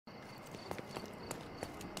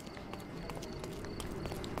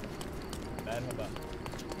Merhaba.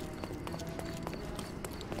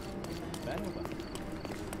 Merhaba.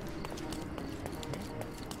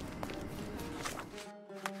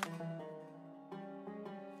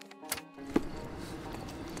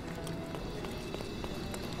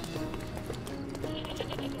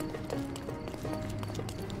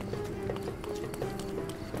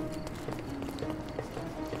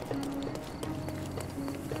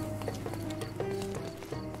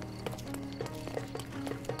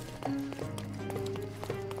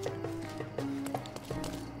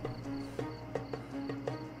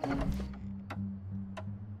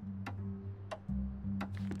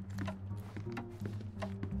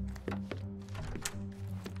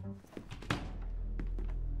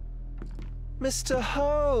 Mr.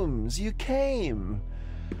 Holmes, you came.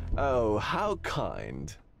 Oh, how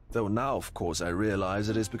kind. Though now, of course, I realize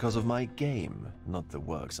it is because of my game, not the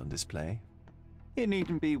works on display. It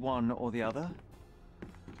needn't be one or the other.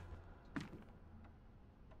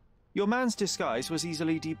 Your man's disguise was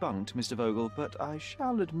easily debunked, Mr. Vogel, but I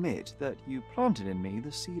shall admit that you planted in me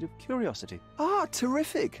the seed of curiosity. Ah,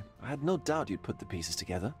 terrific! I had no doubt you'd put the pieces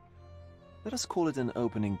together. Let us call it an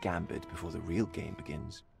opening gambit before the real game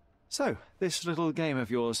begins. So, this little game of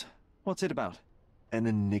yours, what's it about? An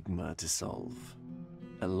enigma to solve.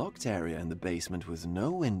 A locked area in the basement with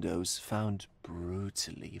no windows found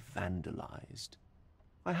brutally vandalized.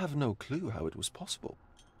 I have no clue how it was possible.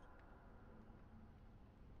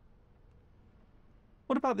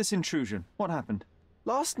 What about this intrusion? What happened?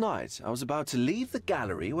 Last night, I was about to leave the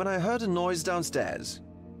gallery when I heard a noise downstairs.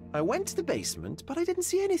 I went to the basement, but I didn't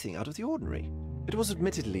see anything out of the ordinary. It was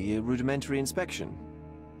admittedly a rudimentary inspection.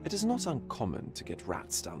 It is not uncommon to get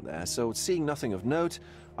rats down there, so seeing nothing of note,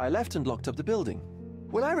 I left and locked up the building.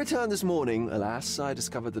 When I returned this morning, alas, I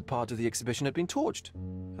discovered that part of the exhibition had been torched,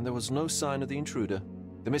 and there was no sign of the intruder.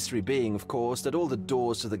 The mystery being, of course, that all the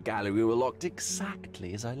doors to the gallery were locked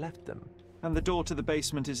exactly as I left them. And the door to the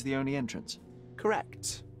basement is the only entrance?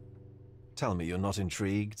 Correct. Tell me you're not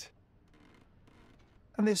intrigued.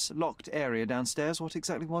 And this locked area downstairs, what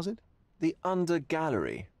exactly was it? The under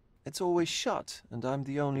gallery. It's always shut, and I'm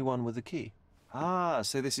the only one with the key. Ah,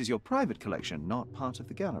 so this is your private collection, not part of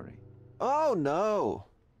the gallery. Oh, no.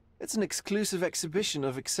 It's an exclusive exhibition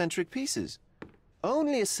of eccentric pieces.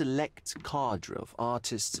 Only a select cadre of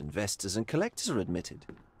artists, investors, and collectors are admitted.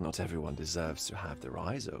 Not everyone deserves to have their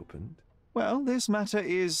eyes opened. Well, this matter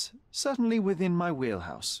is certainly within my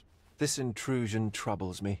wheelhouse. This intrusion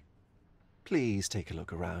troubles me. Please take a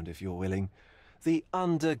look around if you're willing. The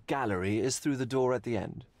under gallery is through the door at the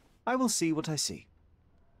end. I will see what I see.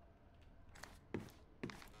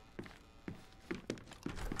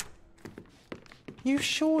 You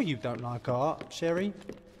sure you don't like art, Sherry?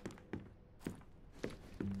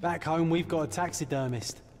 Back home we've got a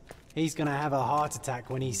taxidermist. He's gonna have a heart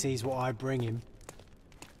attack when he sees what I bring him.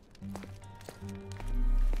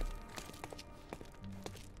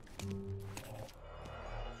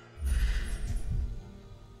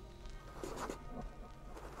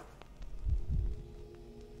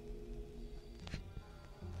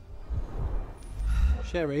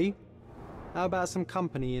 Sherry, how about some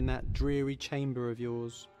company in that dreary chamber of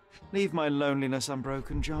yours? Leave my loneliness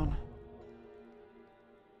unbroken, John.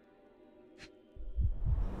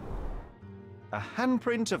 A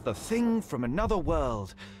handprint of the thing from another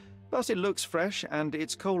world. But it looks fresh, and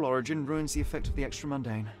its coal origin ruins the effect of the extra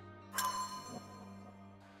mundane.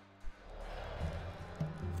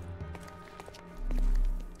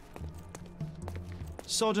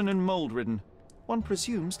 Sodden and mold-ridden. One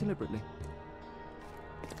presumes deliberately.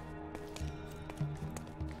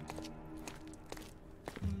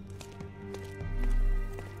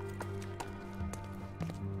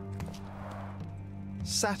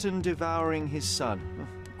 Saturn devouring his sun.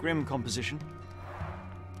 Grim composition.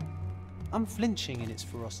 Unflinching in its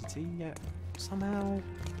ferocity, yet somehow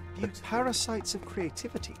The parasites of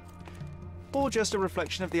creativity. Or just a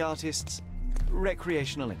reflection of the artist's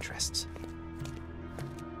recreational interests.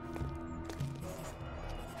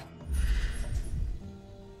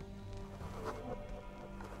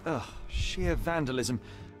 Ugh, sheer vandalism.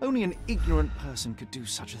 Only an ignorant person could do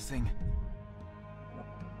such a thing.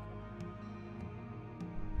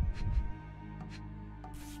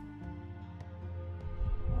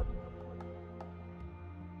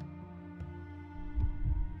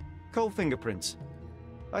 Coal fingerprints.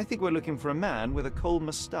 I think we're looking for a man with a coal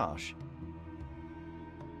moustache.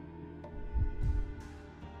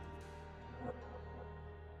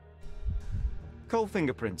 Coal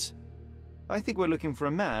fingerprints. I think we're looking for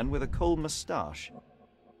a man with a coal moustache.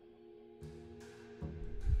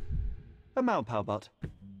 A Malpowbutt.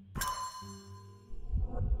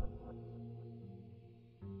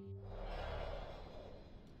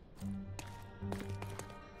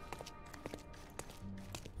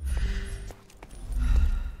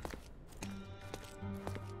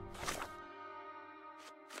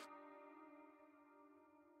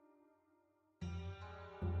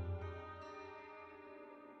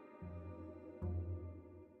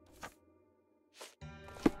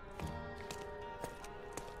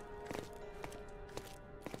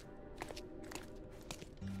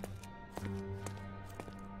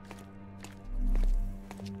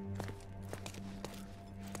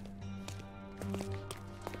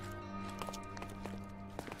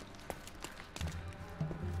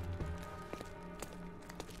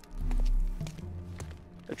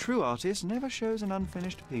 A true artist never shows an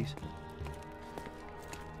unfinished piece.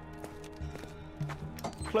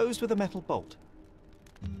 Closed with a metal bolt.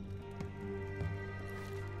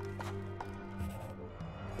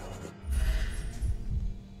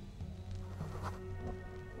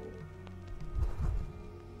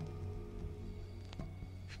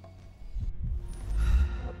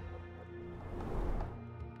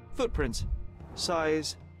 Footprints.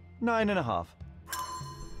 Size 9.5.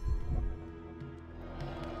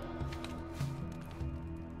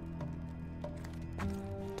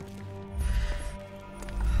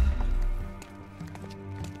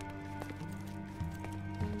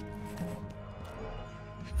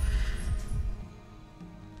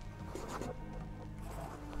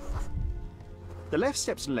 The left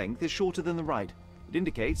step's length is shorter than the right. It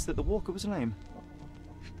indicates that the walker was lame.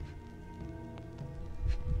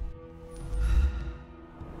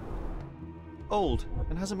 Old,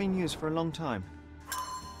 and hasn't been used for a long time.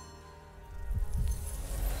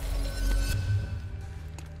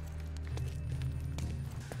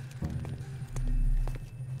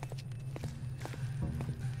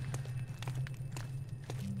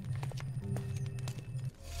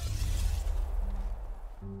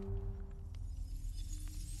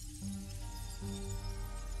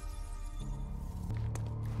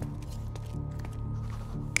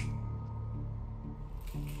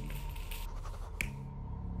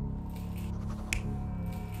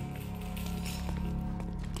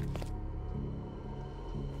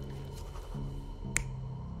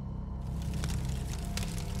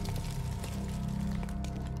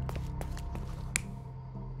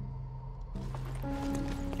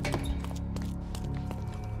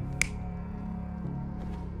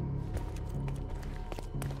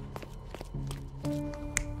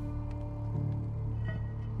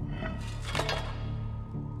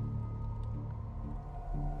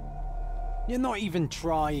 You're not even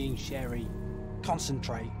trying, Sherry.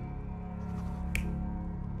 Concentrate.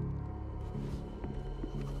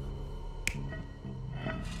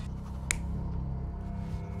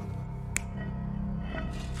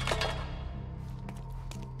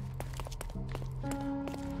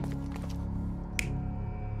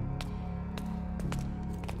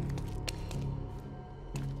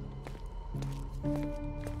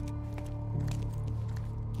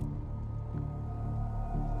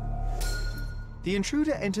 The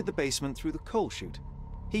intruder entered the basement through the coal chute.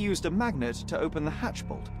 He used a magnet to open the hatch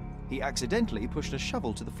bolt. He accidentally pushed a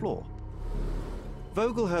shovel to the floor.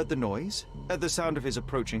 Vogel heard the noise. At the sound of his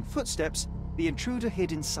approaching footsteps, the intruder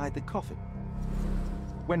hid inside the coffin.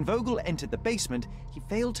 When Vogel entered the basement, he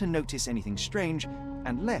failed to notice anything strange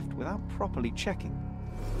and left without properly checking.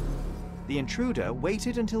 The intruder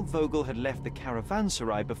waited until Vogel had left the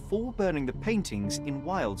caravanserai before burning the paintings in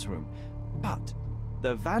Wilde's room, but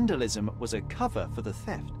the vandalism was a cover for the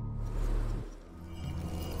theft.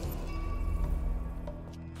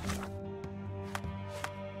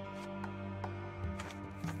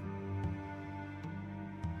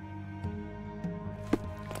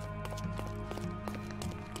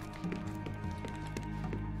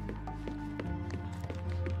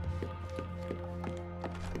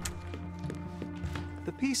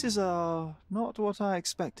 The pieces are not what I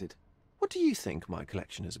expected. What do you think my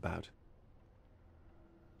collection is about?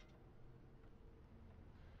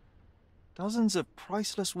 Dozens of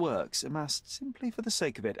priceless works amassed simply for the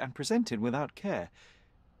sake of it and presented without care.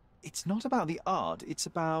 It's not about the art, it's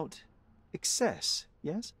about excess,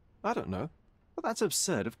 yes? I don't know. Well, that's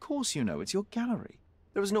absurd. Of course you know. It's your gallery.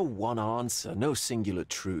 There is no one answer, no singular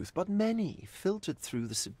truth, but many filtered through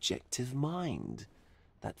the subjective mind.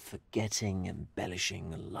 That forgetting,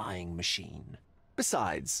 embellishing, lying machine.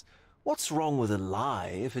 Besides, what's wrong with a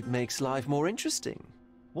lie if it makes life more interesting?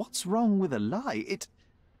 What's wrong with a lie? It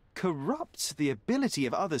corrupts the ability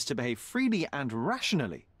of others to behave freely and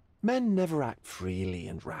rationally. Men never act freely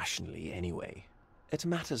and rationally anyway. It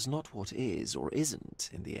matters not what is or isn't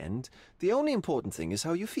in the end. The only important thing is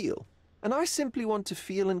how you feel. And I simply want to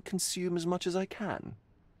feel and consume as much as I can.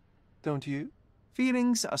 Don't you?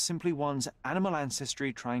 Feelings are simply one's animal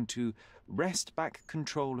ancestry trying to wrest back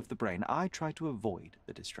control of the brain. I try to avoid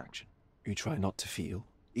the distraction. You try not to feel,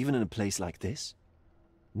 even in a place like this?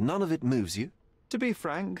 None of it moves you? To be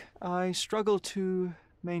frank, I struggle to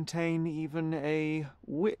maintain even a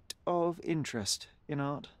whit of interest in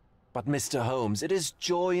art. But Mr. Holmes, it is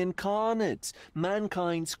joy incarnate,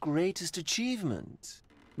 mankind's greatest achievement.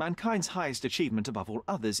 Mankind's highest achievement above all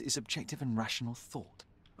others is objective and rational thought.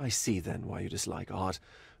 I see then why you dislike art,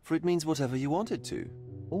 for it means whatever you want it to.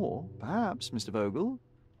 Or perhaps, Mr. Vogel,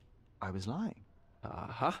 I was lying.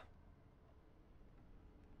 Aha.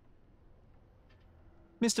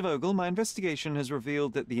 Mr. Vogel, my investigation has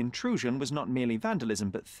revealed that the intrusion was not merely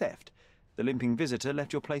vandalism, but theft. The limping visitor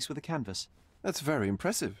left your place with a canvas. That's very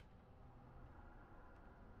impressive.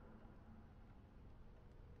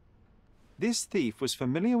 This thief was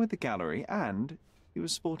familiar with the gallery and he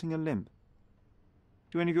was sporting a limp.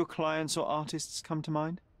 Do any of your clients or artists come to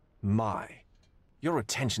mind? My, your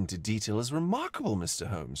attention to detail is remarkable, Mr.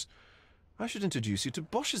 Holmes. I should introduce you to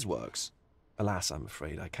Bosch's works. Alas, I'm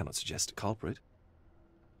afraid I cannot suggest a culprit.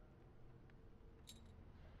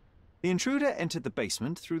 The intruder entered the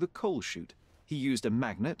basement through the coal chute. He used a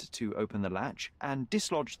magnet to open the latch and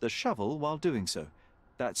dislodged the shovel while doing so.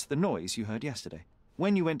 That's the noise you heard yesterday.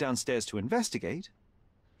 When you went downstairs to investigate,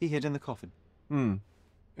 he hid in the coffin.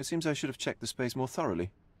 It seems I should have checked the space more thoroughly.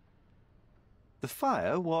 The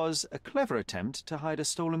fire was a clever attempt to hide a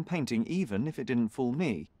stolen painting, even if it didn't fool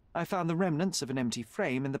me. I found the remnants of an empty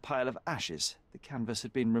frame in the pile of ashes. The canvas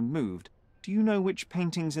had been removed. Do you know which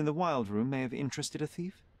paintings in the Wild Room may have interested a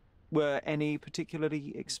thief? Were any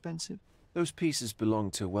particularly expensive? Those pieces belong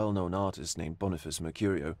to a well-known artist named Boniface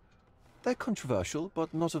Mercrio. They're controversial,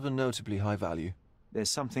 but not of a notably high value. There's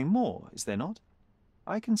something more, is there not?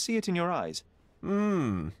 I can see it in your eyes.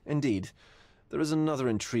 Indeed. There is another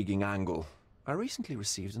intriguing angle. I recently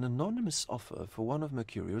received an anonymous offer for one of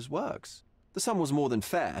Mercurio's works. The sum was more than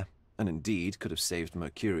fair, and indeed could have saved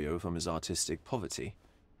Mercurio from his artistic poverty.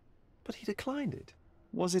 But he declined it.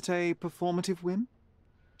 Was it a performative whim?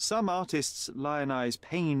 Some artists lionize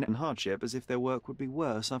pain and hardship as if their work would be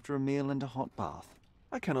worse after a meal and a hot bath.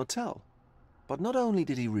 I cannot tell. But not only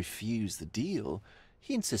did he refuse the deal,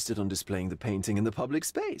 he insisted on displaying the painting in the public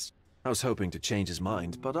space. I was hoping to change his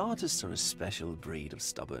mind, but artists are a special breed of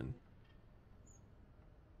stubborn.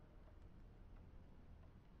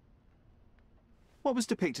 What was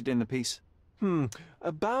depicted in the piece?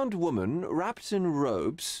 A bound woman, wrapped in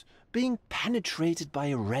robes, being penetrated by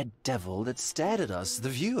a red devil that stared at us, the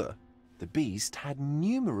viewer. The beast had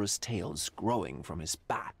numerous tails growing from his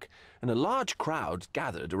back, and a large crowd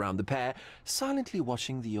gathered around the pair, silently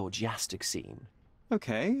watching the orgiastic scene.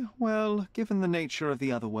 Okay, well, given the nature of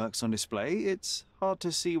the other works on display, it's hard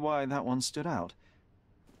to see why that one stood out.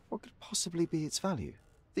 What could possibly be its value?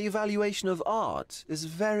 The evaluation of art is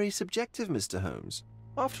very subjective, Mr. Holmes.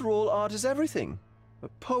 After all, art is everything. A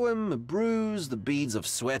poem, a bruise, the beads of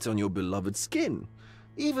sweat on your beloved skin.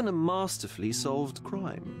 Even a masterfully solved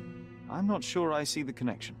crime. I'm not sure I see the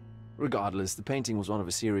connection. Regardless, the painting was one of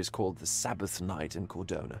a series called The Sabbath Night in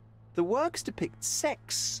Cordona. The works depict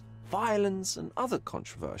sex, violence, and other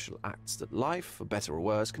controversial acts that life, for better or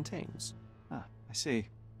worse, contains. Ah, I see.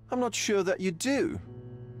 I'm not sure that you do,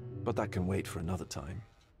 but that can wait for another time.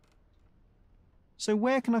 So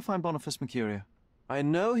where can I find Boniface Mercurio? I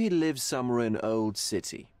know he lives somewhere in Old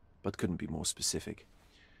City, but couldn't be more specific.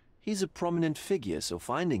 He's a prominent figure, so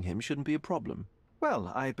finding him shouldn't be a problem.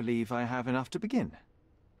 Well, I believe I have enough to begin.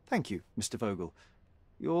 Thank you, Mr. Vogel.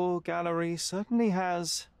 Your gallery certainly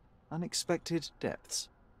has unexpected depths.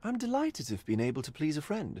 I'm delighted to have been able to please a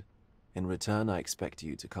friend. In return, I expect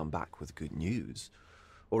you to come back with good news.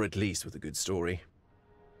 Or at least with a good story.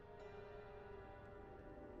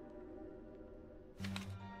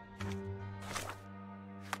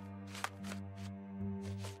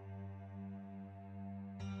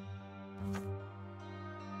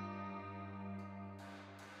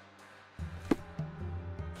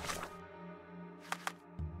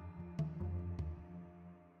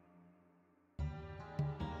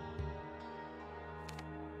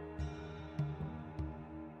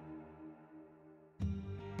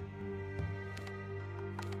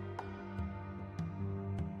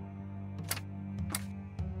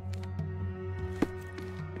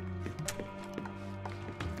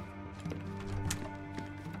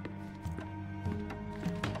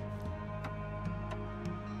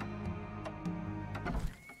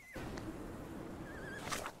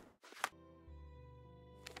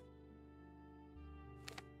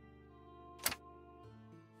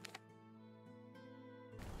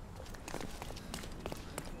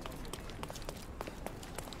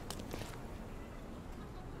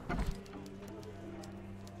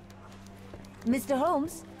 Mr.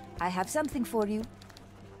 Holmes, I have something for you.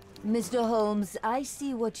 Mr. Holmes, I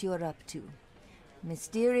see what you're up to.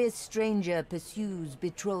 Mysterious stranger pursues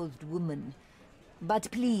betrothed woman. But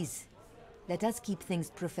please, let us keep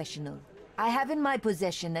things professional. I have in my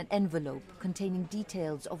possession an envelope containing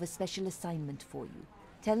details of a special assignment for you.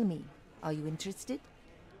 Tell me, are you interested?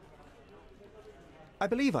 I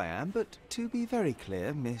believe I am, but to be very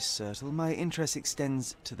clear, Miss Sertle, my interest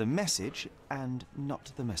extends to the message and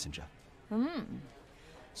not the messenger.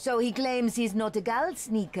 So he claims he's not a gal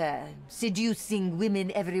sneaker, seducing women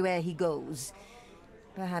everywhere he goes.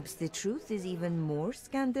 Perhaps the truth is even more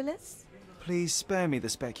scandalous? Please spare me the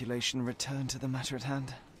speculation and return to the matter at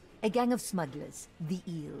hand. A gang of smugglers, the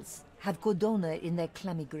Eels, have Codona in their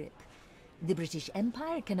clammy grip. The British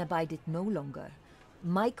Empire can abide it no longer.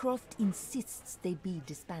 Mycroft insists they be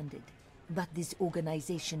disbanded. But this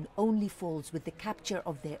organization only falls with the capture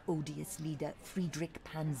of their odious leader, Friedrich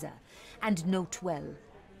Panzer. And note well,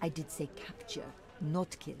 I did say capture,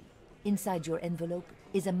 not kill. Inside your envelope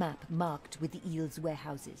is a map marked with the Eels'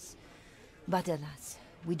 warehouses. But alas,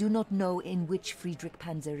 we do not know in which Friedrich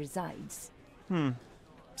Panzer resides.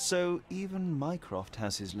 So even Mycroft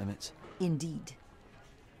has his limits. Indeed.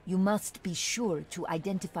 You must be sure to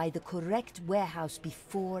identify the correct warehouse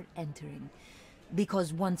before entering.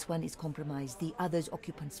 Because once one is compromised, the other's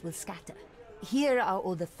occupants will scatter. Here are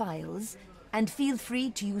all the files, and feel free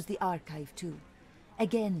to use the archive too.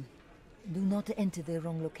 Again, do not enter the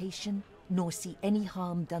wrong location, nor see any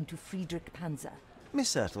harm done to Friedrich Panzer.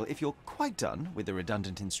 Miss Ertl, if you're quite done with the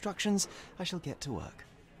redundant instructions, I shall get to work.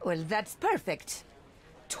 Well, that's perfect.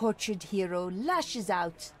 Tortured hero lashes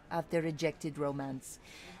out after rejected romance.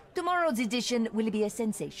 Tomorrow's edition will be a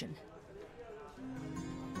sensation.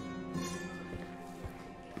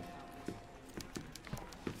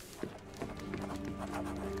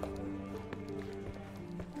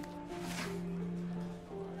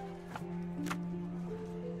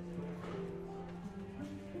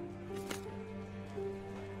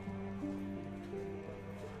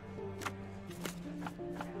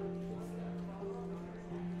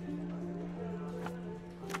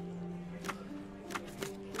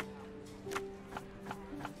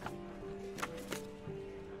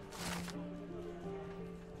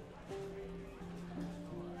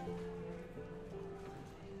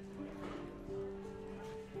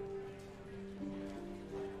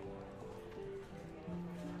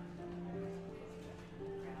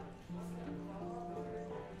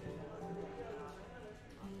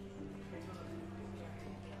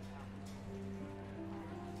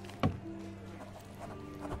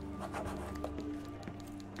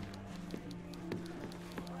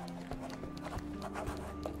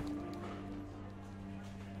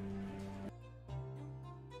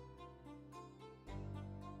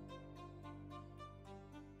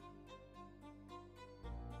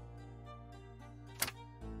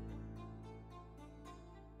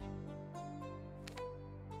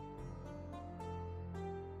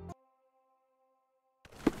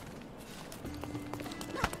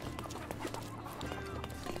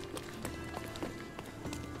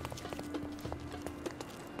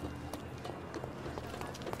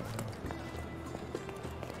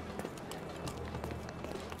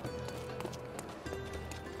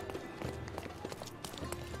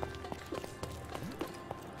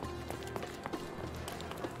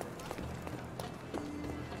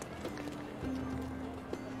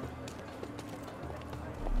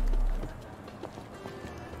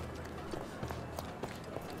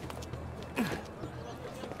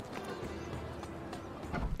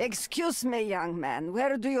 Excuse me, young man.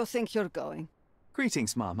 Where do you think you're going?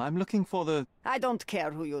 Greetings, Mum. I'm looking for the... I don't care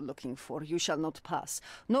who you're looking for. You shall not pass.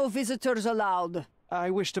 No visitors allowed. I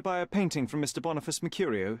wish to buy a painting from Mr. Boniface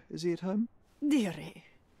Mercrio. Is he at home? Dearie,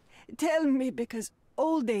 tell me, because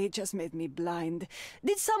old age has made me blind.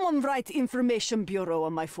 Did someone write Information Bureau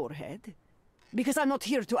on my forehead? Because I'm not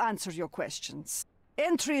here to answer your questions.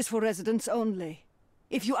 Entry is for residents only.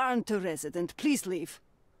 If you aren't a resident, please leave,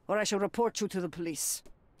 or I shall report you to the police.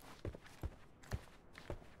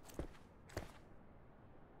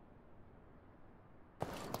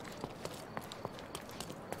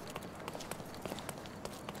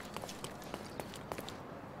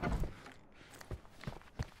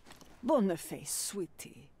 Boniface,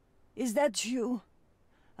 sweetie. Is that you?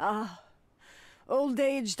 Ah, old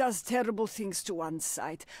age does terrible things to one's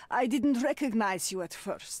sight. I didn't recognize you at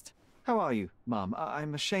first. How are you, Mum?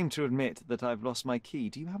 I'm ashamed to admit that I've lost my key.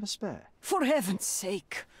 Do you have a spare? For heaven's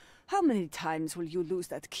sake! How many times will you lose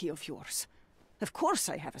that key of yours? Of course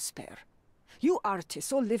I have a spare. You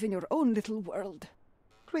artists all live in your own little world.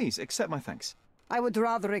 Please, accept my thanks. I would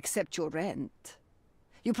rather accept your rent.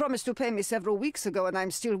 You promised to pay me several weeks ago, and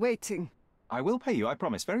I'm still waiting. I will pay you, I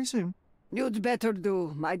promise, very soon. You'd better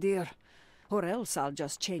do, my dear. Or else I'll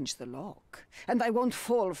just change the lock. And I won't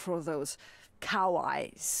fall for those cow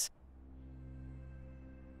eyes.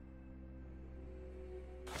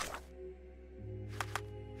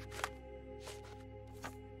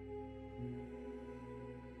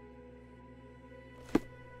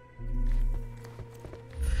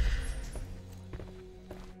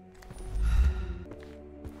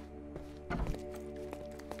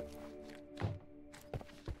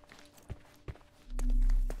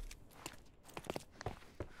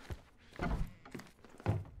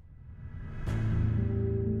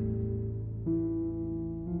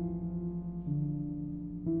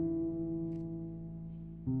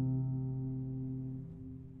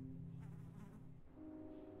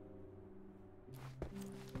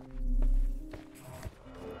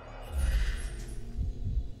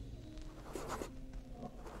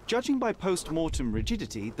 Judging by post-mortem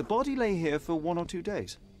rigidity, the body lay here for 1 or 2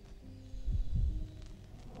 days.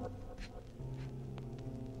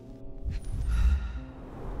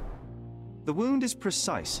 The wound is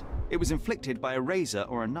precise. It was inflicted by a razor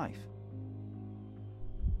or a knife.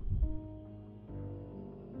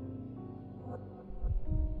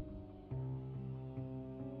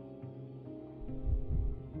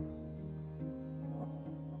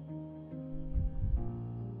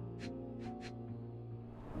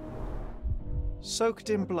 Soaked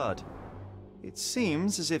in blood. It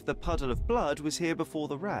seems as if the puddle of blood was here before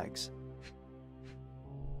the rags.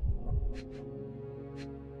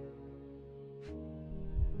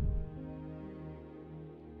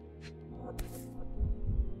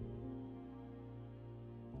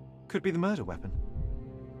 Could be the murder weapon.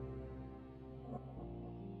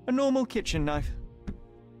 A normal kitchen knife.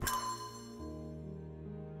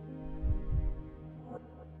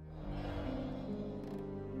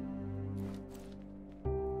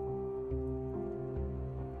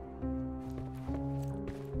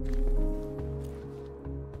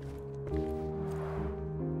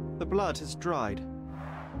 The blood has dried.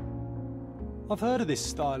 I've heard of this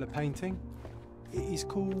style of painting. It is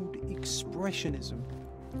called expressionism.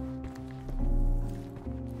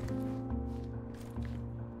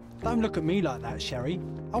 Don't look at me like that, Sherry.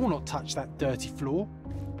 I will not touch that dirty floor.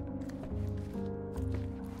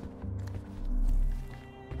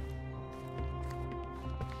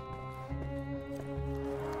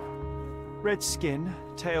 Red skin,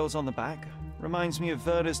 tails on the back, reminds me of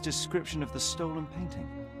Werner's description of the stolen painting.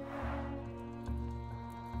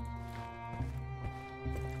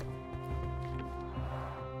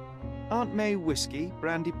 Aunt May whiskey,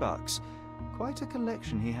 brandy bucks. Quite a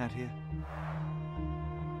collection he had here.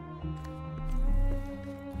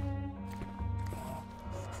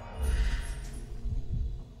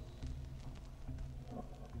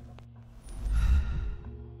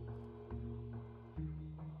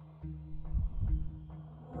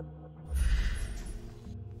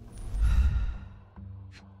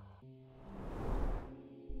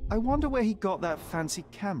 I wonder where he got that fancy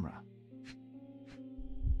camera.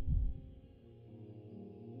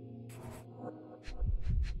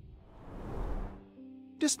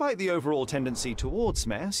 Despite the overall tendency towards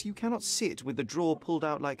mess, you cannot sit with the drawer pulled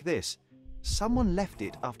out like this. Someone left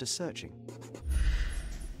it after searching.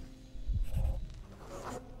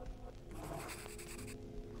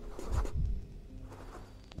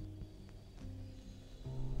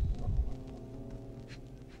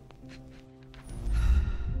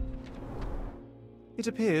 It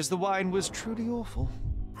appears the wine was truly awful.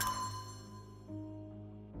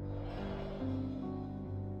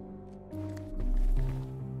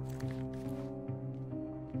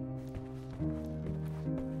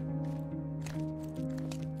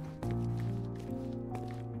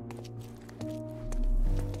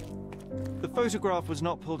 The photograph was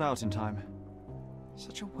not pulled out in time.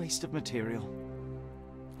 Such a waste of material.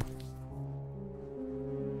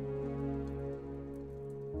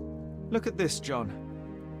 Look at this, John.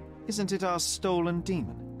 Isn't it our stolen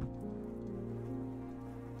demon?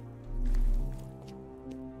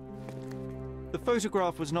 The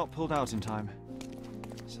photograph was not pulled out in time.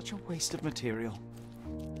 Such a waste of material.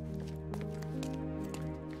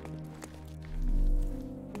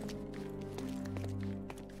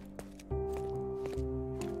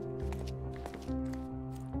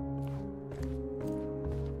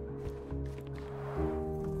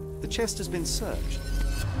 The chest has been searched.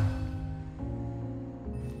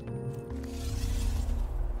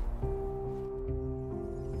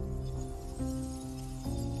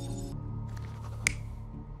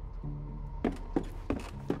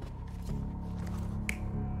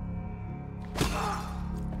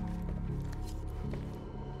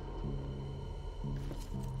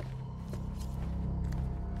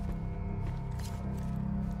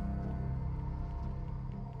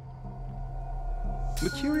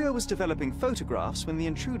 Mercrio was developing photographs when the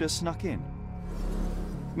intruder snuck in.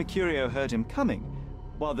 Mercrio heard him coming.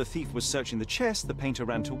 While the thief was searching the chest, the painter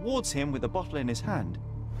ran towards him with a bottle in his hand.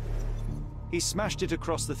 He smashed it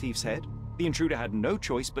across the thief's head. The intruder had no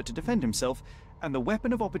choice but to defend himself, and the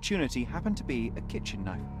weapon of opportunity happened to be a kitchen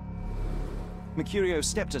knife. Mercurio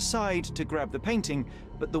stepped aside to grab the painting,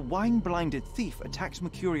 but the wine-blinded thief attacked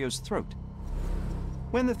Mercurio's throat.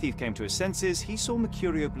 When the thief came to his senses, he saw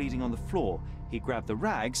Mercurio bleeding on the floor. He grabbed the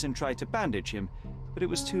rags and tried to bandage him, but it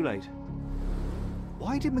was too late.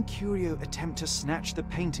 Why did Mercurio attempt to snatch the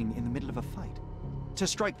painting in the middle of a fight? To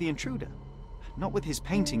strike the intruder? Not with his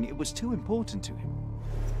painting, it was too important to him.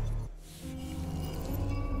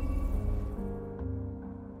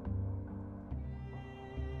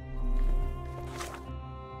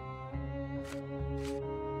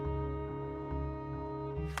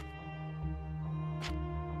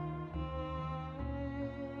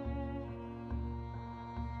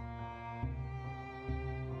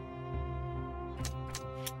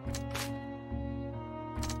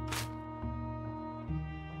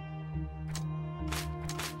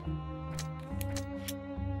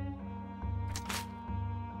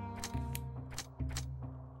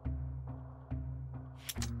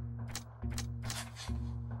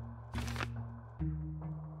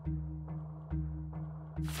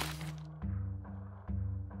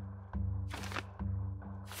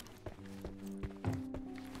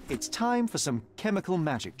 It's time for some chemical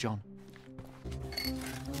magic, John.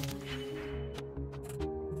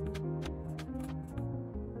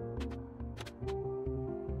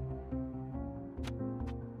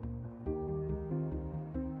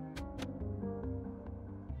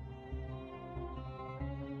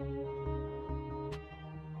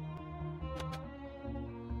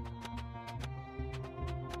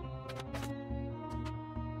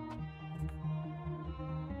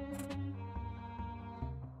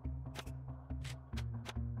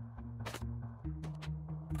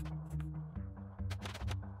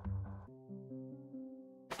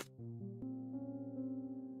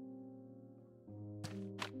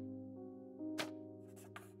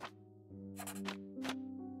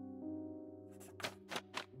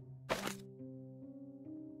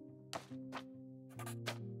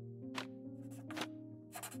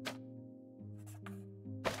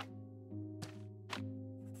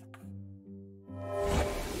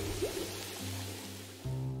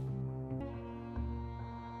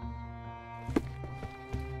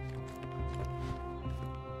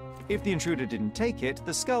 If the intruder didn't take it,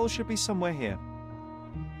 the skull should be somewhere here.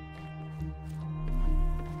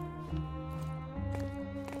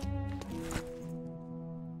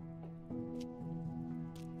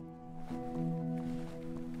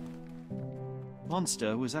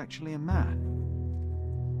 Monster was actually a man.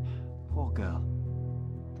 Poor girl.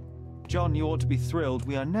 John, you ought to be thrilled.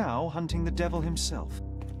 We are now hunting the devil himself.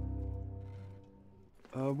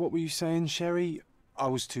 What were you saying, Sherry? I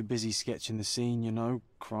was too busy sketching the scene, you know,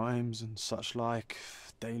 crimes and such like,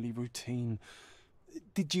 daily routine.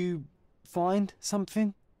 Did you find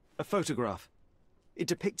something? A photograph. It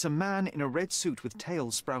depicts a man in a red suit with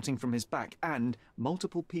tails sprouting from his back and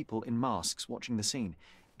multiple people in masks watching the scene.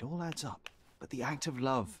 It all adds up. But the act of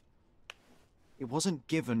love, it wasn't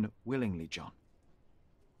given willingly, John.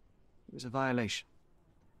 It was a violation.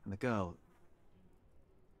 And the girl,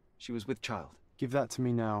 she was with child. Give that to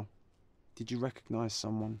me now. Did you recognize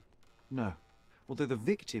someone? No. Although the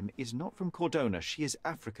victim is not from Cordona, she is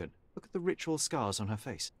African. Look at the ritual scars on her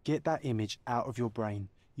face. Get that image out of your brain.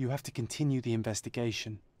 You have to continue the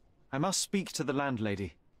investigation. I must speak to the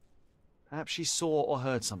landlady. Perhaps she saw or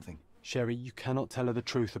heard something. Sherry, you cannot tell her the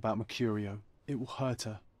truth about Mercrio. It will hurt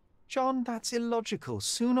her. John, that's illogical.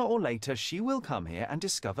 Sooner or later, she will come here and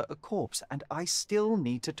discover a corpse, and I still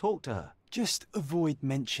need to talk to her. Just avoid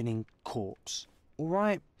mentioning corpse, all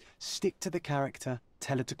right? Stick to the character,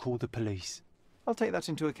 tell her to call the police. I'll take that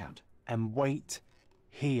into account. And wait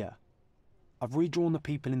here. I've redrawn the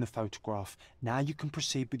people in the photograph. Now you can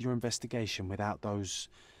proceed with your investigation without those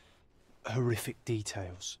horrific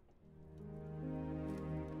details.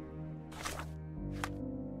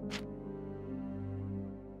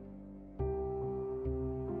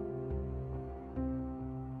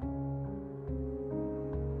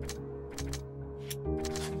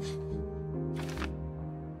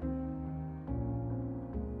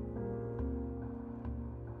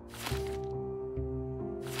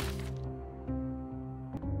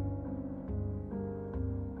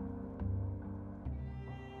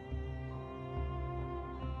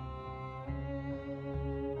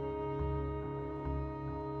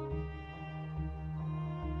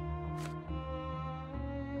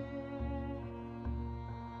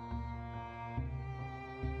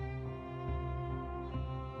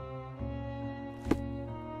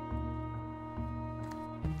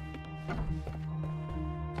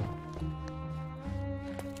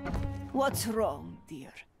 What's wrong,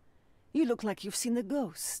 dear? You look like you've seen a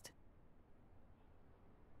ghost.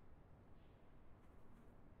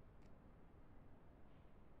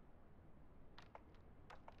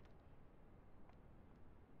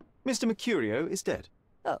 Mr. Mercurio is dead.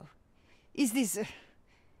 Oh, is this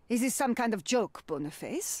some kind of joke,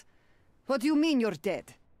 Boniface? What do you mean you're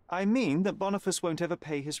dead? I mean that Boniface won't ever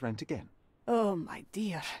pay his rent again. Oh, my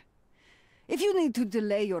dear. If you need to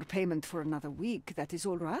delay your payment for another week, that is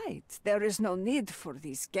all right. There is no need for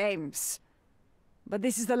these games. But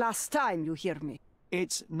this is the last time you hear me.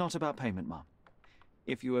 It's not about payment, Mum.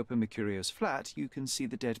 If you open Mercurio's flat, you can see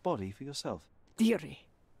the dead body for yourself. Dearie,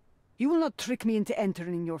 you will not trick me into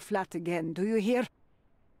entering your flat again, do you hear?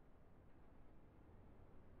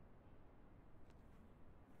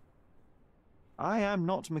 I am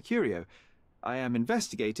not Mercurio. I am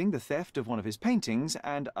investigating the theft of one of his paintings,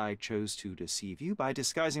 and I chose to deceive you by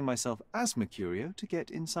disguising myself as Mercurio to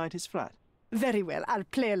get inside his flat. Very well, I'll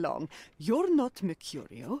play along. You're not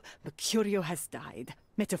Mercurio. Mercurio has died.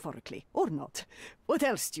 Metaphorically, or not. What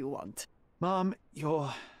else do you want? Mom,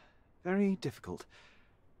 you're very difficult.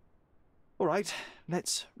 All right,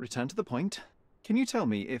 let's return to the point. Can you tell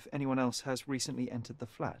me if anyone else has recently entered the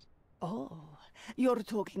flat? Oh, you're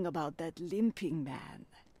talking about that limping man.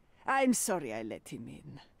 I'm sorry I let him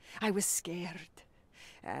in. I was scared.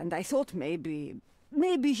 And I thought maybe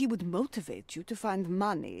he would motivate you to find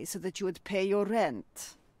money so that you would pay your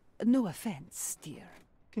rent. No offense, dear.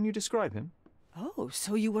 Can you describe him? Oh,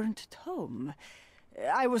 so you weren't at home.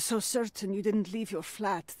 I was so certain you didn't leave your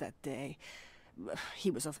flat that day. He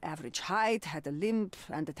was of average height, had a limp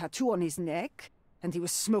and a tattoo on his neck, and he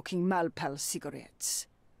was smoking Malpal cigarettes.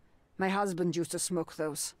 My husband used to smoke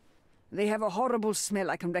those. They have a horrible smell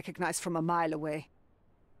I can recognize from a mile away.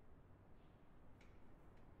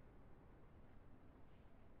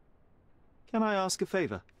 Can I ask a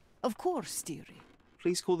favor? Of course, dearie.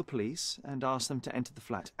 Please call the police and ask them to enter the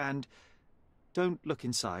flat. And don't look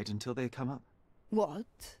inside until they come up.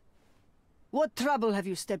 What? What trouble have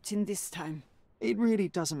you stepped in this time? It really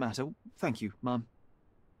doesn't matter. Thank you, Mum.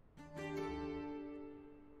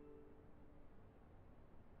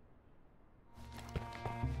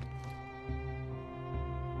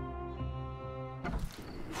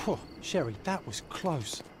 Phew, Sherry, that was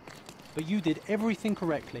close. But you did everything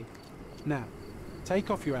correctly. Now, take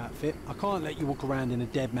off your outfit. I can't let you walk around in a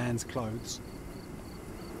dead man's clothes.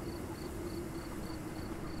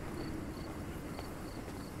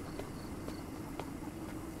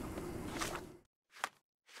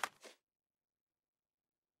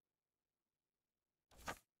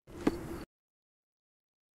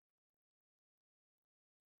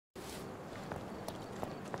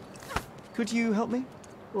 Could you help me?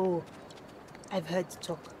 Oh, I've heard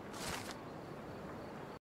talk.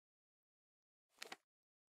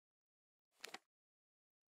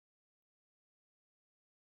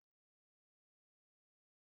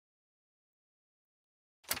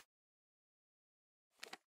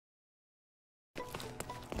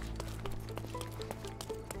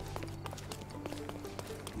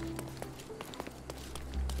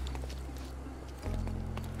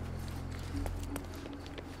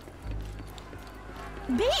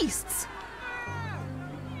 Beasts!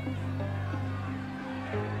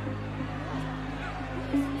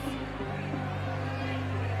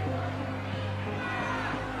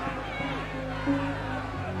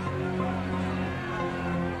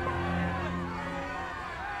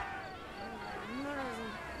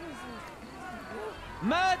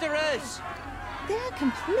 Murderers! They're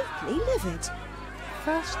completely livid.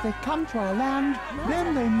 First they come to our land,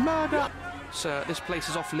 then they murder. Sir, this place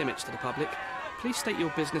is off limits to the public. Please state your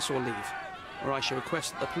business or leave, or I shall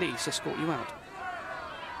request that the police escort you out.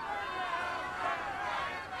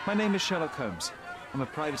 My name is Sherlock Holmes. I'm a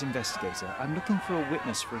private investigator. I'm looking for a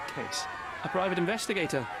witness for a case. A private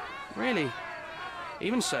investigator? Really?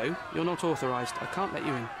 Even so, you're not authorized. I can't let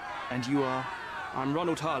you in. And you are? I'm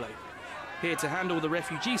Ronald Harlow, here to handle the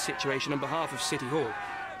refugee situation on behalf of City Hall.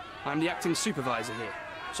 I'm the acting supervisor here,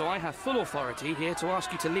 so I have full authority here to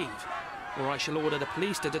ask you to leave, or I shall order the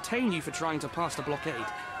police to detain you for trying to pass the blockade.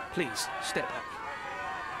 Please, step back.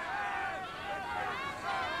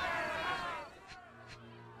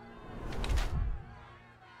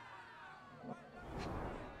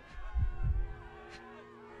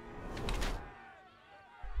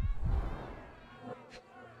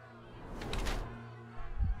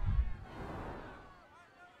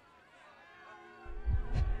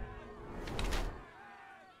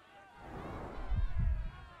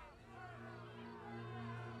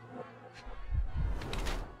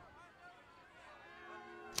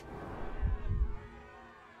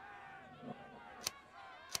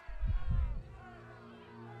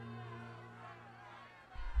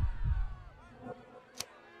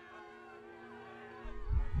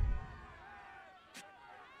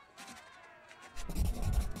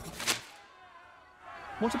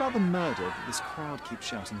 What about the murder that this crowd keeps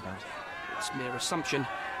shouting about? It's mere assumption.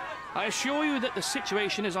 I assure you that the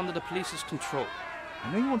situation is under the police's control.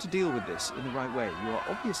 I know you want to deal with this in the right way. You are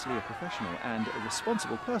obviously a professional and a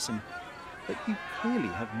responsible person, but you clearly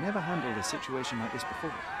have never handled a situation like this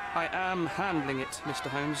before. I am handling it, Mr.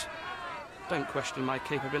 Holmes. Don't question my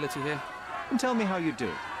capability here. And tell me how you do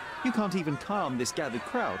it. You can't even calm this gathered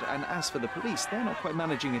crowd, and as for the police, they're not quite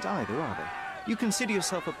managing it either, are they? You consider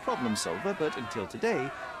yourself a problem solver, but until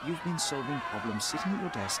today, you've been solving problems sitting at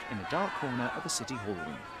your desk in a dark corner of a city hall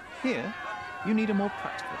room. Here, you need a more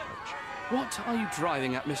practical approach. What are you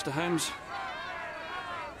driving at, Mr. Holmes?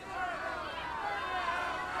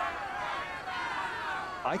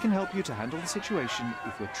 I can help you to handle the situation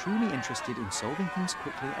if you're truly interested in solving things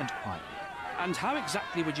quickly and quietly. And how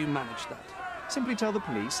exactly would you manage that? Simply tell the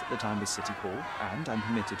police that I'm with City Hall, and I'm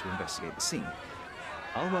permitted to investigate the scene.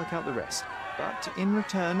 I'll work out the rest. But in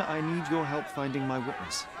return, I need your help finding my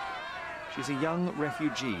witness. She's a young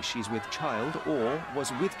refugee. She's with child or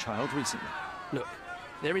was with child recently. Look,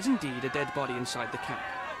 there is indeed a dead body inside the camp.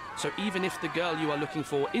 So even if the girl you are looking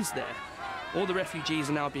for is there, all the refugees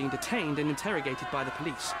are now being detained and interrogated by the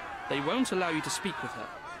police. They won't allow you to speak with her,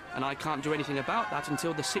 and I can't do anything about that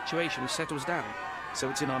until the situation settles down. So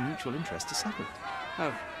it's in our mutual interest to settle it.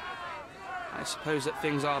 Oh. I suppose that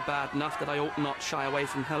things are bad enough that I ought not shy away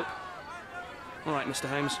from help. All right, Mr.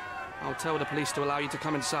 Holmes. I'll tell the police to allow you to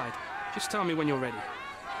come inside. Just tell me when you're ready.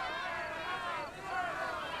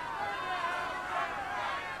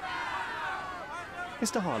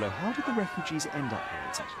 Mr. Harlow, how did the refugees end up here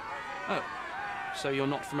exactly? Oh, so you're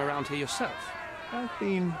not from around here yourself? I've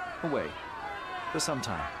been away for some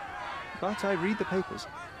time, but I read the papers.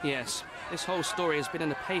 Yes, this whole story has been in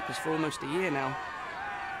the papers for almost a year now.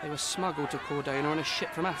 They were smuggled to Cordona on a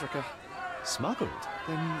ship from Africa. Smuggled?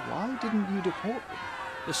 Then why didn't you deport them?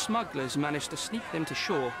 The smugglers managed to sneak them to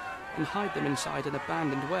shore and hide them inside an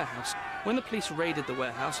abandoned warehouse. When the police raided the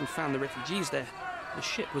warehouse and found the refugees there, the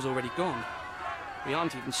ship was already gone. We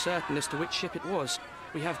aren't even certain as to which ship it was.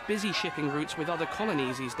 We have busy shipping routes with other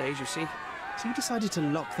colonies these days, you see. So you decided to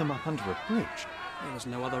lock them up under a bridge? There was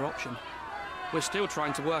no other option. We're still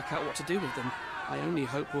trying to work out what to do with them. I only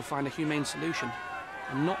hope we'll find a humane solution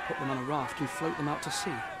and not put them on a raft and float them out to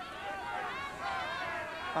sea.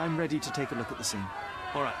 I'm ready to take a look at the scene.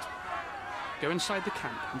 All right. Go inside the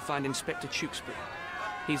camp and find Inspector Tewkesbury.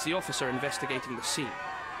 He's the officer investigating the scene.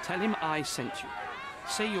 Tell him I sent you.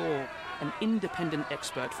 Say you're an independent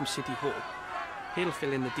expert from City Hall. He'll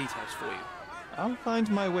fill in the details for you. I'll find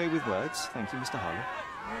my way with words. Thank you, Mr. Harlow.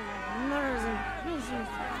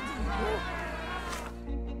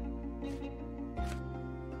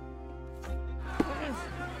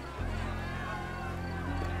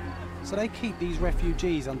 So they keep these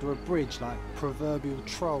refugees under a bridge like proverbial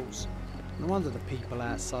trolls. No wonder the people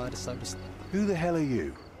outside are so Who the hell are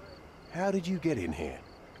you? How did you get in here?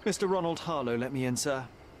 Mr. Ronald Harlow let me in, sir.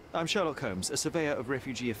 I'm Sherlock Holmes, a surveyor of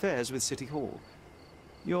refugee affairs with City Hall.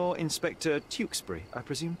 You're Inspector Tewkesbury, I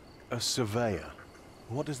presume? A surveyor?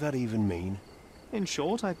 What does that even mean? In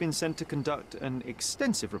short, I've been sent to conduct an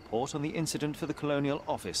extensive report on the incident for the Colonial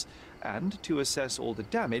Office and to assess all the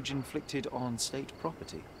damage inflicted on state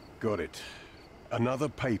property. Got it. Another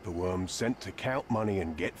paperworm sent to count money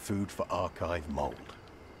and get food for archive mold.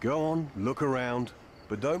 Go on, look around,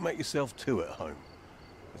 but don't make yourself too at home.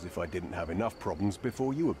 As if I didn't have enough problems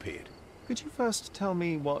before you appeared. Could you first tell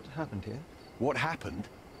me what happened here? What happened?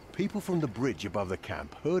 People from the bridge above the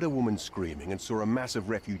camp heard a woman screaming and saw a mass of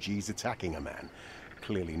refugees attacking a man.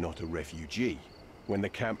 Clearly not a refugee. When the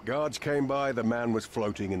camp guards came by, the man was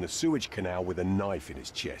floating in the sewage canal with a knife in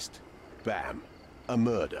his chest. Bam. A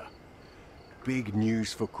murder. Big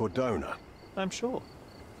news for Cordona. I'm sure.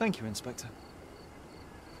 Thank you, Inspector.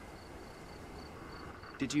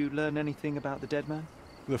 Did you learn anything about the dead man?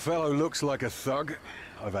 The fellow looks like a thug.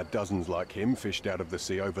 I've had dozens like him fished out of the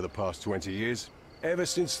sea over the past 20 years. Ever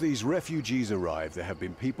since these refugees arrived, there have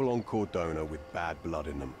been people on Cordona with bad blood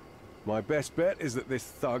in them. My best bet is that this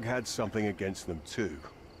thug had something against them too.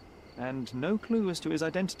 And no clue as to his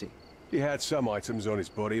identity? He had some items on his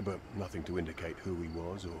body, but nothing to indicate who he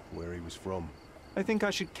was or where he was from. I think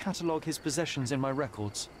I should catalogue his possessions in my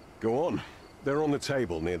records. Go on. They're on the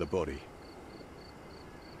table near the body.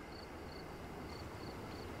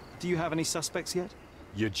 Do you have any suspects yet?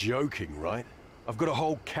 You're joking, right? I've got a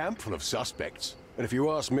whole camp full of suspects. And if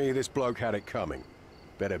you ask me, this bloke had it coming.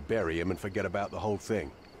 Better bury him and forget about the whole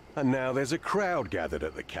thing. And now there's a crowd gathered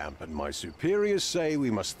at the camp, and my superiors say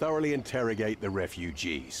we must thoroughly interrogate the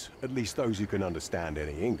refugees. At least those who can understand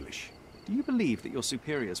any English. Do you believe that your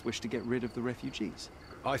superiors wish to get rid of the refugees?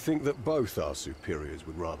 I think that both our superiors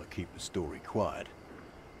would rather keep the story quiet.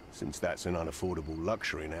 Since that's an unaffordable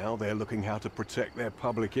luxury now, they're looking how to protect their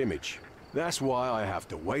public image. That's why I have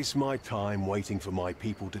to waste my time waiting for my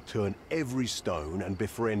people to turn every stone and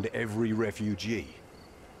befriend every refugee.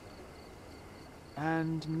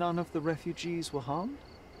 And none of the refugees were harmed?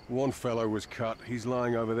 One fellow was cut. He's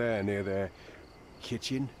lying over there near their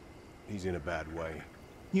kitchen. He's in a bad way.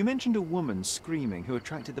 You mentioned a woman screaming who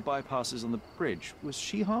attracted the bypassers on the bridge. Was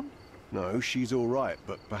she harmed? No, she's all right,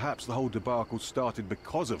 but perhaps the whole debacle started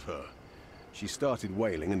because of her. She started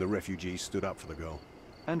wailing and the refugees stood up for the girl.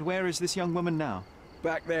 And where is this young woman now?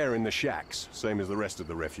 Back there in the shacks, same as the rest of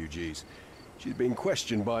the refugees. She's been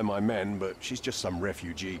questioned by my men, but she's just some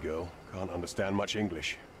refugee girl. Can't understand much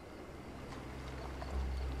English.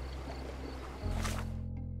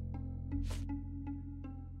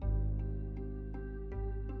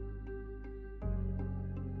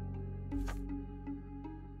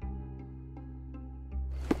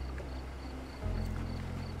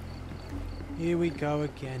 Here we go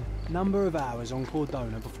again. Number of hours on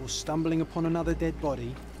Cordona before stumbling upon another dead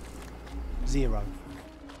body. 0.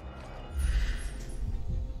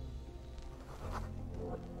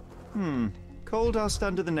 Coal dust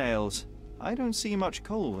under the nails. I don't see much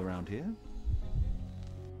coal around here.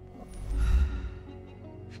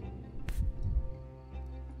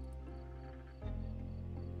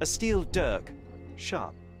 A steel dirk.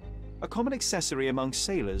 Sharp. A common accessory among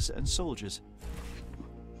sailors and soldiers.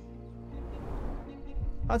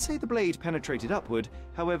 I'd say the blade penetrated upward,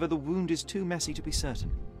 however the wound is too messy to be certain.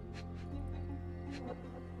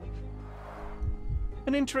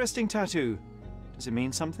 An interesting tattoo. Does it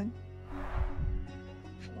mean something?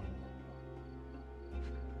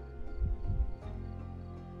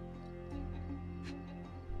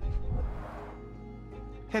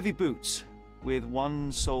 Heavy boots, with one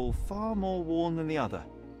sole far more worn than the other.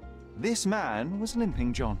 This man was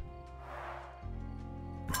limping John.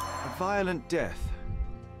 A violent death.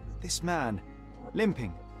 This man,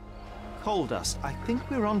 limping. Coal dust. I think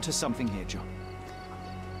we're onto something here, John.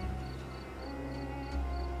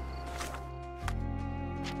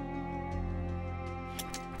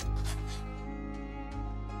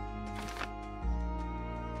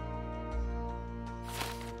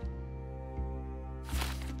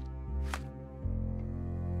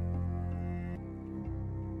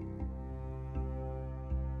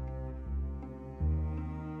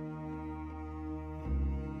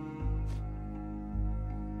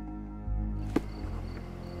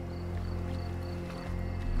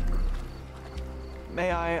 May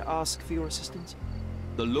I ask for your assistance?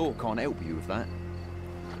 The law can't help you with that.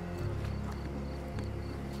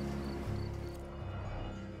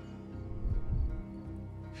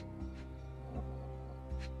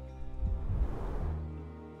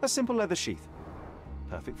 A simple leather sheath.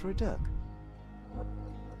 Perfect for a dirk.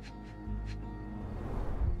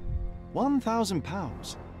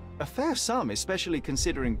 £1,000. A fair sum, especially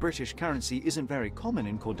considering British currency isn't very common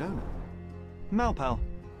in Cordona. Malpal,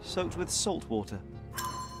 soaked with salt water.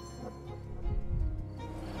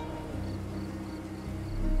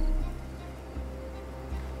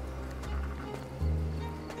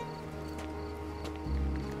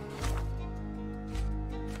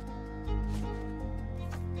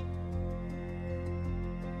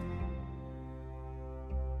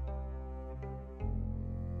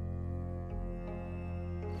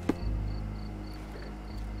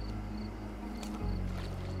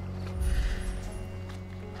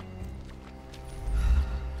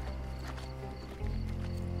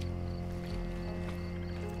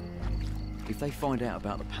 If they find out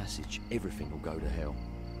about the passage, everything will go to hell.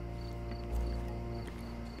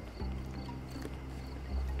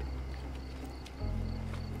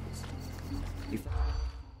 If...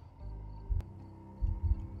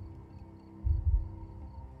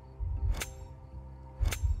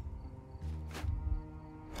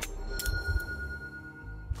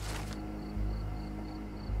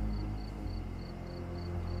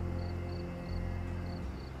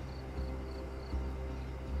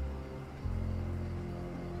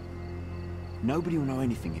 Nobody will know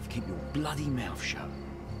anything if you keep your bloody mouth shut.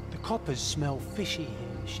 The coppers smell fishy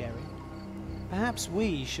here, Sherry. Perhaps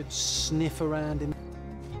we should sniff around in...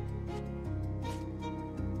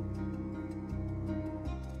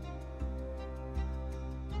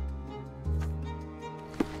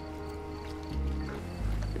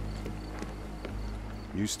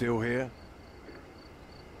 You still here?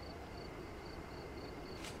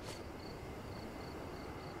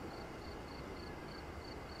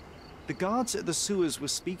 The guards at the sewers were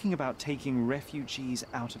speaking about taking refugees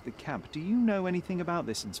out of the camp. Do you know anything about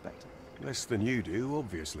this, Inspector? Less than you do,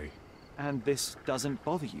 obviously. And this doesn't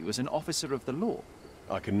bother you as an officer of the law?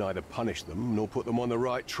 I can neither punish them nor put them on the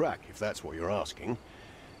right track, if that's what you're asking.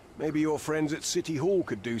 Maybe your friends at City Hall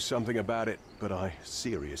could do something about it, but I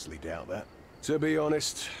seriously doubt that. To be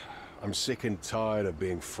honest, I'm sick and tired of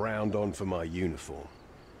being frowned on for my uniform.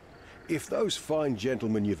 If those fine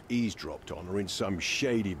gentlemen you've eavesdropped on are in some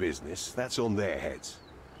shady business, that's on their heads.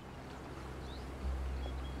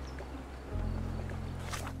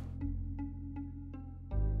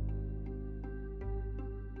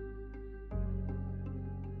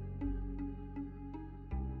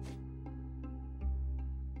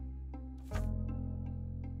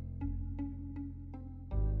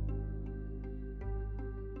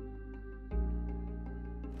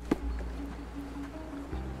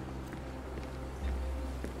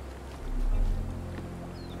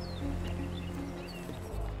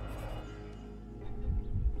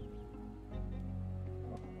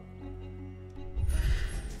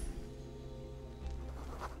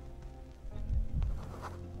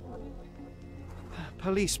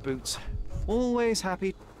 Police boots. Always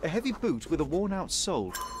happy. A heavy boot with a worn-out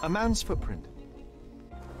sole. A man's footprint.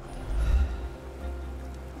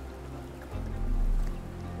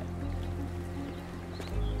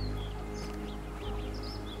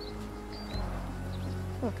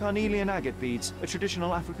 Oh, carnelian agate beads, a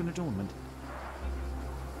traditional African adornment.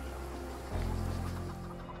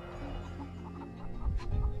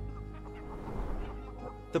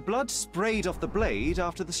 The blood sprayed off the blade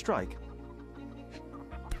after the strike.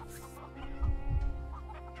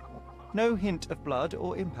 No hint of blood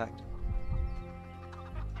or impact.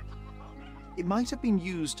 It might have been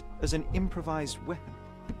used as an improvised weapon.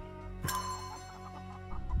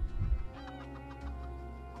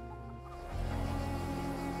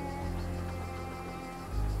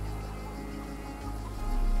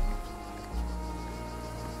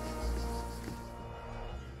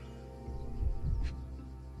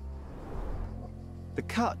 The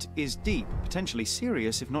cut is deep, potentially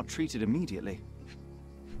serious if not treated immediately.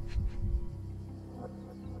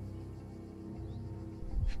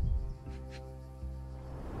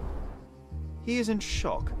 He is in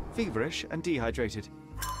shock, feverish and dehydrated.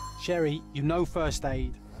 Sherry, you know first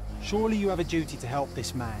aid. Surely you have a duty to help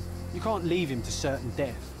this man. You can't leave him to certain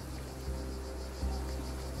death.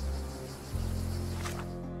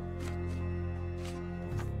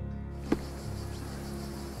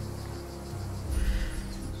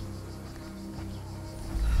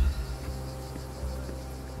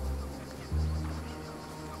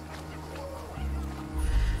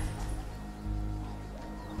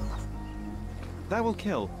 That will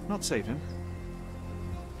kill, not save him.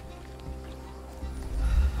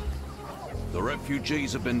 The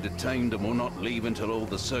refugees have been detained and will not leave until all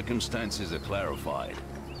the circumstances are clarified.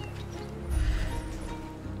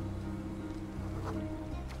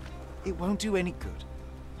 It won't do any good.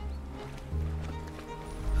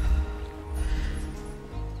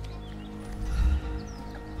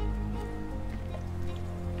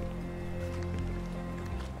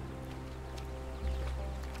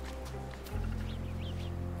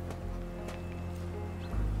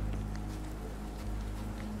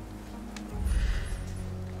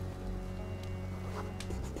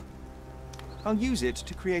 I'll use it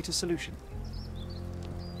to create a solution.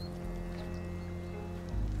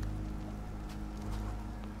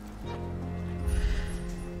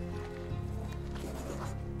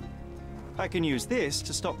 I can use this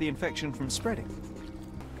to stop the infection from spreading.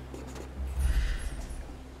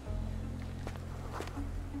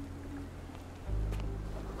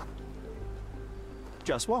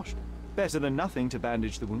 Just washed. Better than nothing to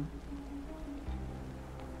bandage the wound.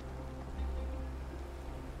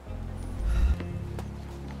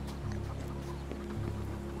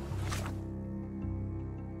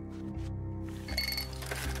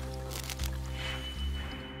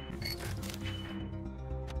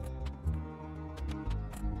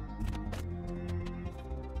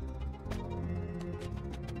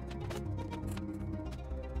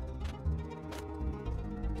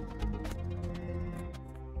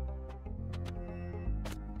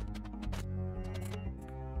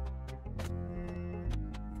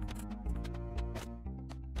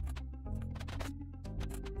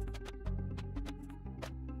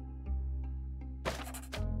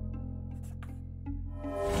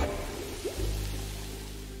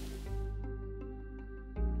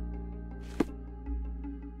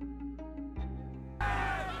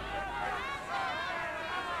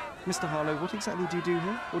 Mr. Harlow, what exactly do you do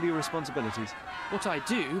here? What are your responsibilities? What I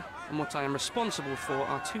do and what I am responsible for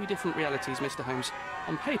are two different realities, Mr. Holmes.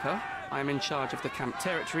 On paper, I am in charge of the camp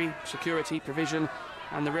territory, security, provision,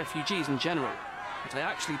 and the refugees in general. What I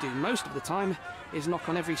actually do most of the time is knock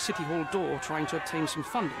on every City Hall door trying to obtain some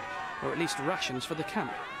funding, or at least rations for the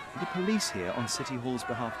camp. The police here on City Hall's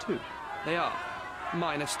behalf too? They are,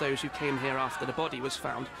 minus those who came here after the body was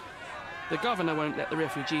found. The governor won't let the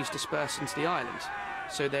refugees disperse into the island,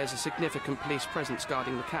 so there's a significant police presence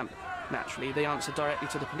guarding the camp. Naturally, they answer directly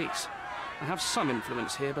to the police. I have some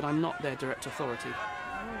influence here, but I'm not their direct authority.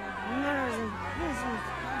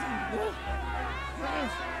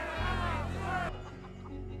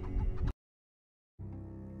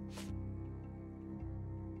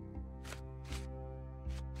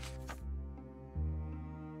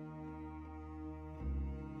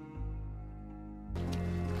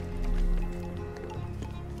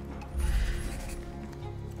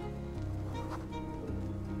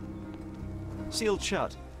 Sealed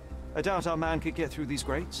shut. I doubt our man could get through these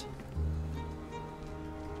grates.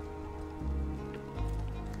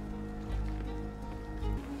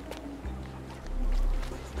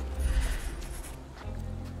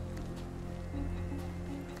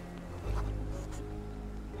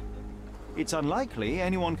 It's unlikely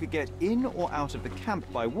anyone could get in or out of the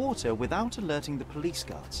camp by water without alerting the police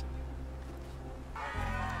guards.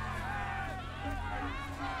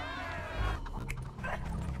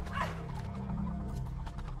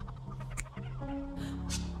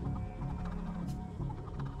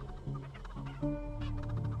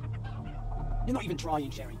 You're not even trying,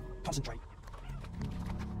 Sherry. Concentrate.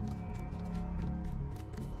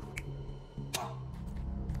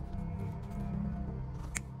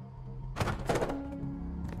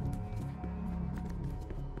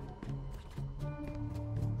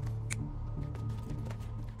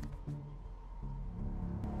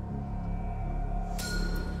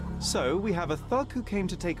 So, we have a thug who came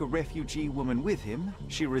to take a refugee woman with him.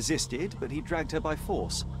 She resisted, but he dragged her by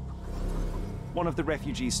force. One of the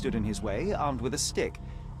refugees stood in his way, armed with a stick,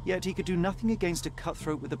 yet he could do nothing against a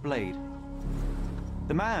cutthroat with a blade.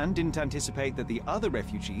 The man didn't anticipate that the other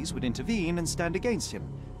refugees would intervene and stand against him.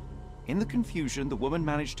 In the confusion, the woman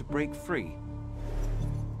managed to break free.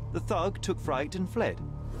 The thug took fright and fled.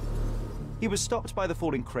 He was stopped by the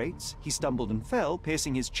falling crates. He stumbled and fell,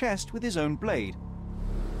 piercing his chest with his own blade.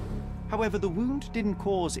 However, the wound didn't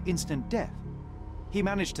cause instant death. He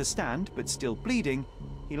managed to stand, but still bleeding,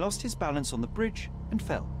 he lost his balance on the bridge and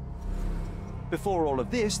fell. Before all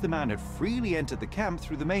of this, the man had freely entered the camp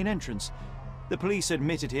through the main entrance. The police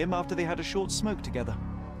admitted him after they had a short smoke together.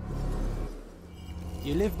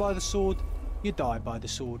 You live by the sword, you die by the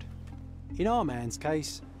sword. In our man's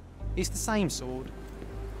case, it's the same sword.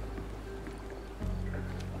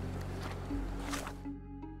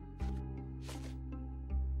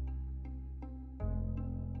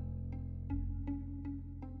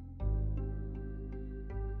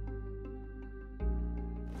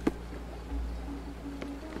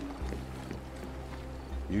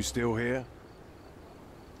 You still here?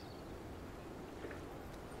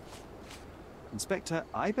 Inspector,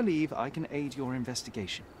 I believe I can aid your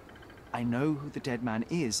investigation. I know who the dead man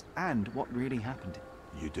is and what really happened.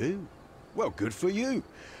 You do? Well, good for you.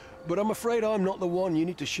 But I'm afraid I'm not the one you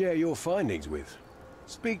need to share your findings with.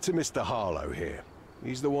 Speak to Mr. Harlow here.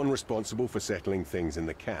 He's the one responsible for settling things in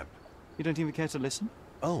the camp. You don't even care to listen?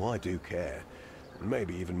 Oh, I do care.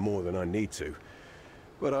 Maybe even more than I need to.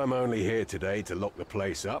 But I'm only here today to lock the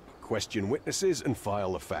place up, question witnesses, and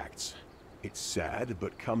file the facts. It's sad,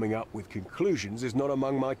 but coming up with conclusions is not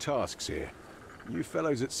among my tasks here. You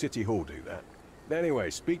fellows at City Hall do that.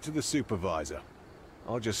 Anyway, speak to the supervisor.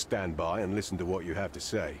 I'll just stand by and listen to what you have to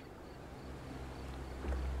say.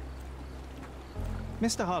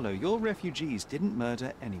 Mr. Harlow, your refugees didn't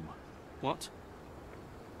murder anyone. What?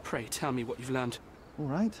 Pray tell me what you've learned. All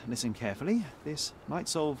right, listen carefully. This might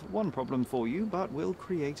solve one problem for you, but will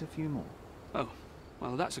create a few more. Oh,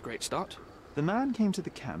 well, that's a great start. The man came to the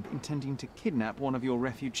camp intending to kidnap one of your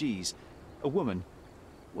refugees, a woman.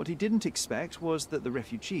 What he didn't expect was that the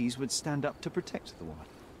refugees would stand up to protect the woman.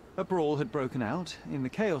 A brawl had broken out. In the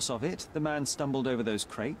chaos of it, the man stumbled over those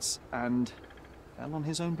crates and fell on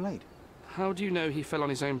his own blade. How do you know he fell on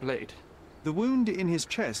his own blade? The wound in his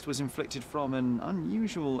chest was inflicted from an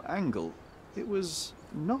unusual angle. It was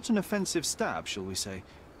not an offensive stab, shall we say.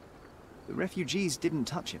 The refugees didn't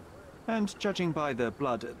touch him. And judging by the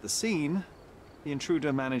blood at the scene, the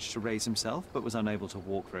intruder managed to raise himself but was unable to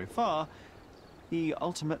walk very far. He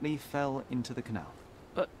ultimately fell into the canal.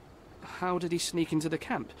 But how did he sneak into the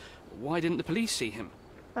camp? Why didn't the police see him?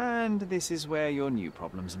 And this is where your new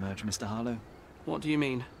problems emerge, Mr. Harlow. What do you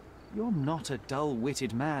mean? You're not a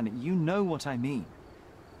dull-witted man. You know what I mean.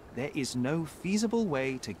 There is no feasible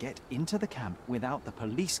way to get into the camp without the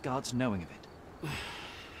police guards knowing of it.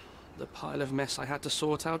 The pile of mess I had to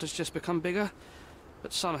sort out has just become bigger,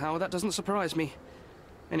 but somehow that doesn't surprise me.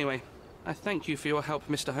 Anyway, I thank you for your help,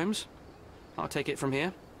 Mr. Holmes. I'll take it from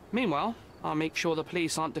here. Meanwhile, I'll make sure the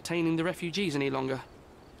police aren't detaining the refugees any longer.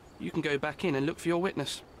 You can go back in and look for your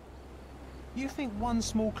witness. You think one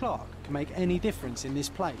small clerk can make any difference in this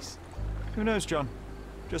place? Who knows, John?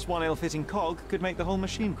 Just one ill-fitting cog could make the whole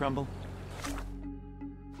machine crumble.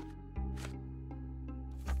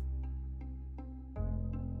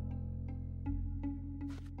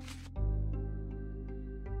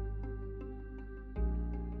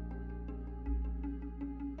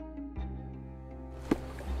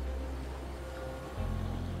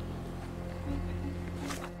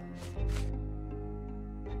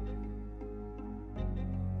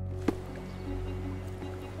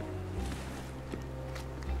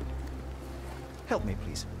 Help me,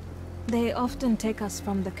 please. They often take us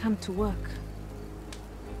from the camp to work.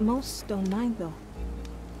 Most don't mind, though.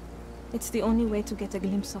 It's the only way to get a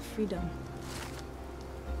glimpse of freedom.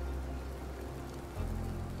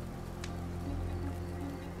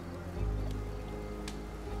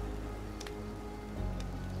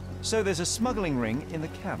 So there's a smuggling ring in the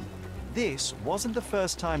camp. This wasn't the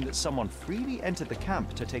first time that someone freely entered the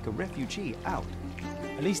camp to take a refugee out.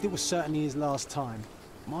 At least it was certainly his last time.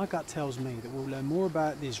 My gut tells me that we'll learn more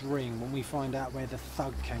about this ring when we find out where the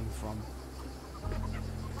thug came from.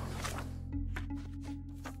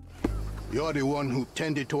 You're the one who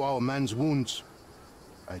tended to our man's wounds.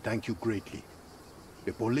 I thank you greatly.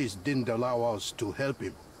 The police didn't allow us to help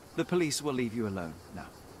him. The police will leave you alone now.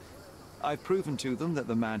 I've proven to them that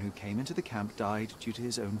the man who came into the camp died due to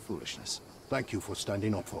his own foolishness. Thank you for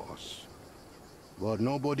standing up for us. But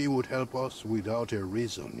nobody would help us without a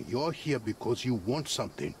reason. You're here because you want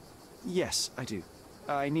something. Yes, I do.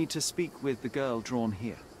 I need to speak with the girl drawn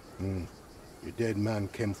here. The dead man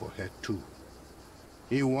came for her too.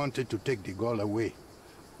 He wanted to take the girl away,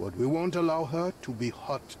 but we won't allow her to be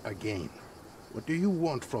hurt again. What do you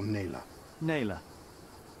want from Nayla? Nayla.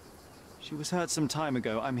 She was hurt some time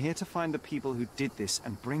ago. I'm here to find the people who did this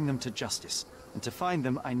and bring them to justice. And to find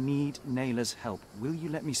them, I need Nayla's help. Will you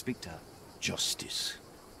let me speak to her? Justice.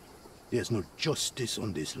 There's no justice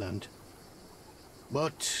on this land.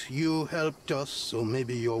 But you helped us, so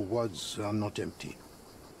maybe your words are not empty.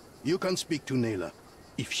 You can speak to Nayla,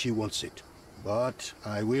 if she wants it. But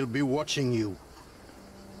I will be watching you.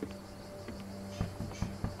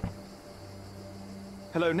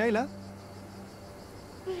 Hello, Nayla?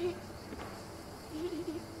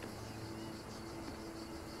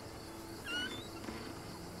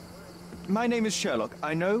 My name is Sherlock.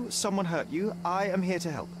 I know someone hurt you. I am here to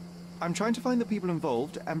help. I'm trying to find the people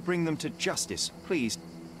involved and bring them to justice. Please.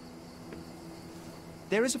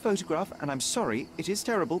 There is a photograph, and I'm sorry, it is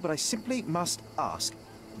terrible, but I simply must ask.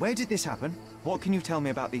 Where did this happen? What can you tell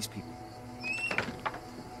me about these people?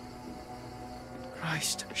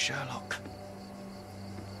 Christ, Sherlock.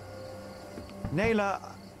 Nayla,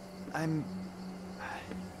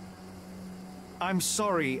 I'm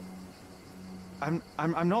sorry. I'm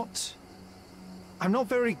not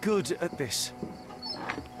very good at this.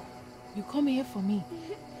 You come here for me,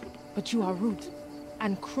 but you are rude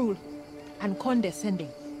and cruel and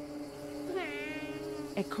condescending.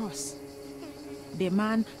 A cross. The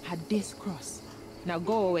man had this cross. Now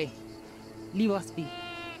go away. Leave us be.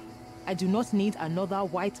 I do not need another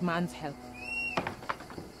white man's help.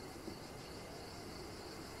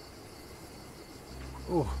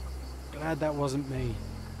 Oh, glad that wasn't me.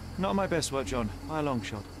 Not my best work, John. By a long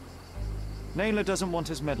shot. Nayla doesn't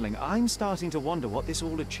want us meddling. I'm starting to wonder what this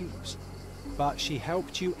all achieves. But she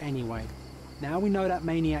helped you anyway. Now we know that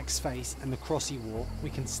maniac's face and the cross he wore, we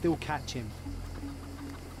can still catch him.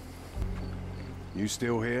 You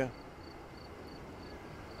still here?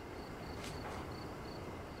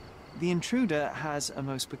 The intruder has a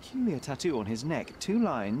most peculiar tattoo on his neck, 2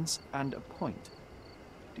 lines and a point.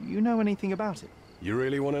 Do you know anything about it? You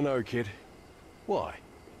really want to know, kid? Why?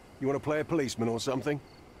 You want to play a policeman or something?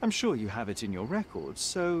 I'm sure you have it in your records,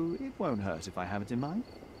 so it won't hurt if I have it in mine.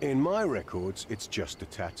 In my records, it's just a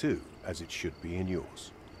tattoo, as it should be in yours.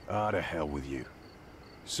 Ah, to hell with you.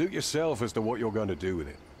 Suit yourself as to what you're going to do with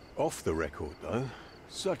it. Off the record, though,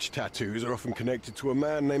 such tattoos are often connected to a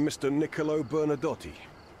man named Mr. Niccolo Bernadotti.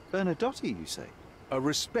 Bernadotti, you say? A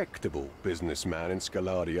respectable businessman in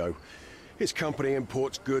Scaladio. His company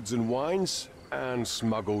imports goods and wines, and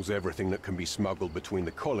smuggles everything that can be smuggled between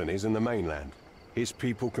the colonies and the mainland. His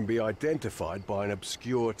people can be identified by an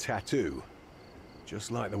obscure tattoo,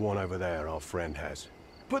 just like the one over there our friend has.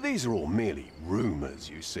 But these are all merely rumors,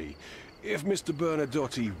 you see. If Mr.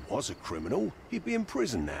 Bernadotti was a criminal, he'd be in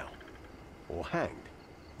prison now. Or hanged,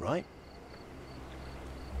 right?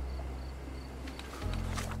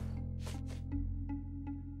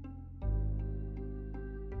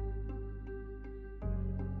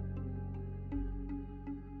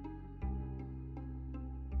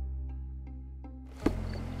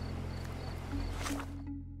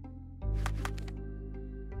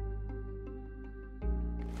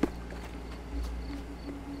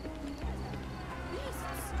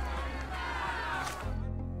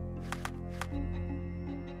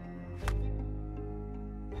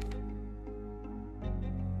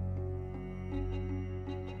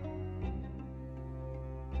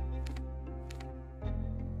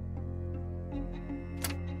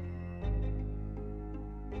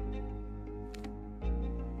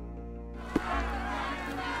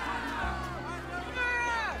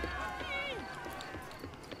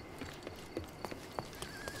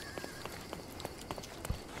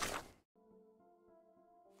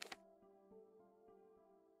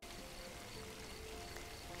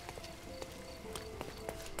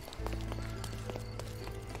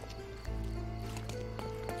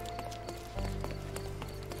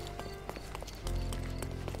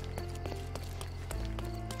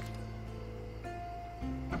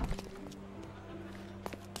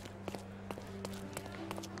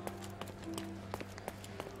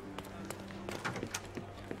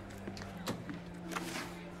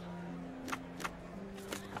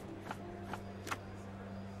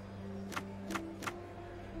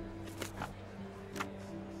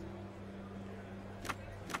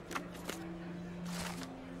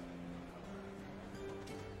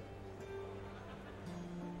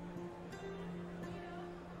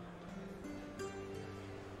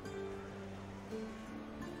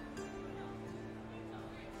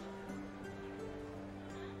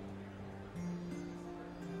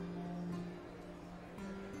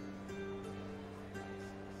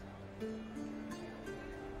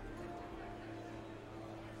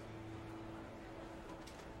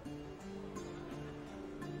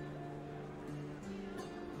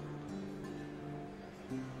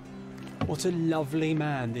 What a lovely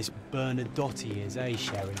man this Bernadotte is, eh,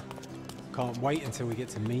 Sherry? Can't wait until we get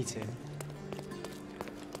to meet him.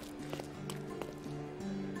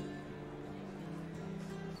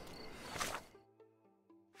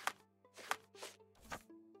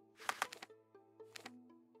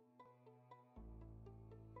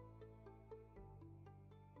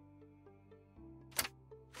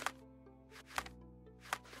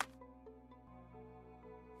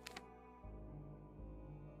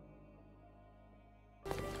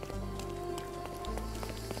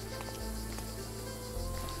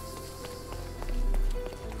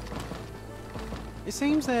 It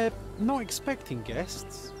seems they're not expecting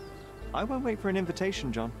guests. I won't wait for an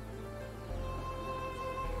invitation, John.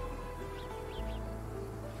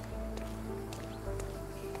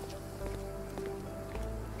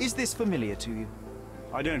 Is this familiar to you?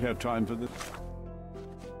 I don't have time for this.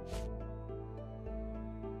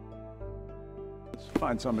 Let's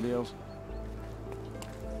find somebody else.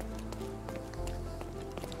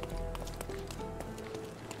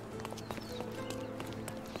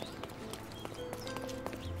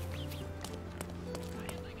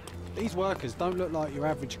 These workers don't look like your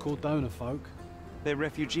average Cordona folk. They're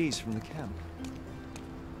refugees from the camp.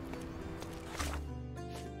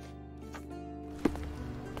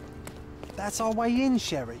 That's our way in,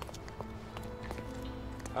 Sherry.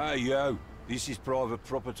 Hey, yo. This is private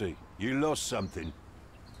property. You lost something.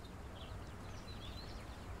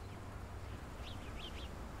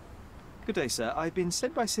 Good day, sir. I've been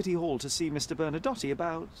sent by City Hall to see Mr. Bernadotte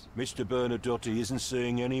about... Mr. Bernadotte isn't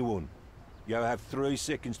seeing anyone. You have 3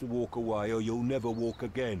 seconds to walk away or you'll never walk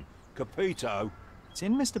again. Capito? It's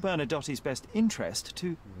in Mr. Bernadotte's best interest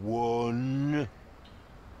to... 1...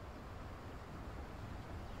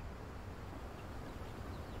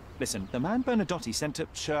 Listen, the man Bernadotte sent to...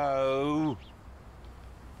 2...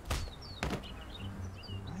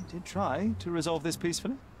 I did try to resolve this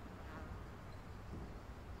peacefully.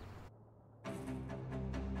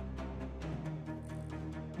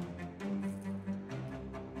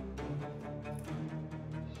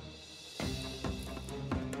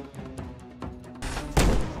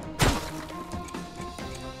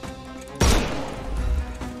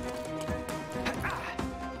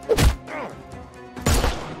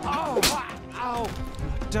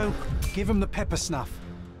 Don't give him the pepper snuff.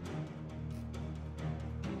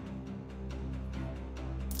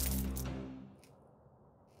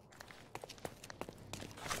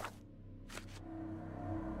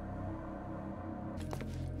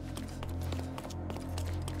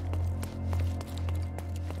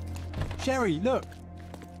 Sherry, look.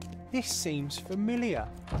 This seems familiar.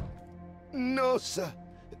 No, sir.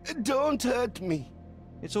 Don't hurt me.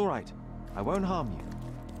 It's all right. I won't harm you.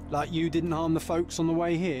 Like you didn't harm the folks on the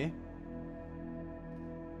way here?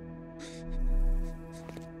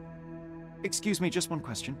 Excuse me, just one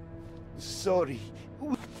question. Sorry.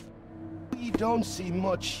 We don't see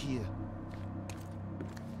much here.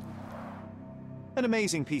 An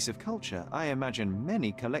amazing piece of culture. I imagine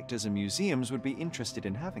many collectors and museums would be interested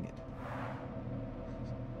in having it.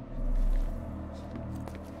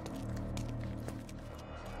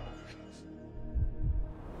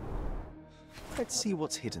 Let's see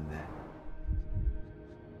what's hidden there.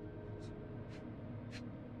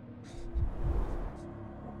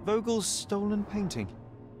 Vogel's stolen painting.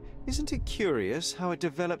 Isn't it curious how it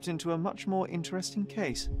developed into a much more interesting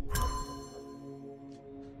case?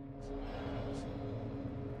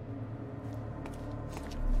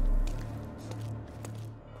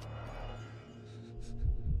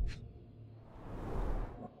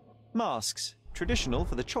 Masks, traditional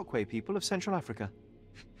for the Chokwe people of Central Africa.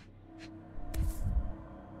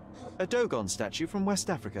 A Dogon statue from West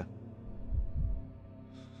Africa.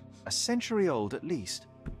 A century old at least.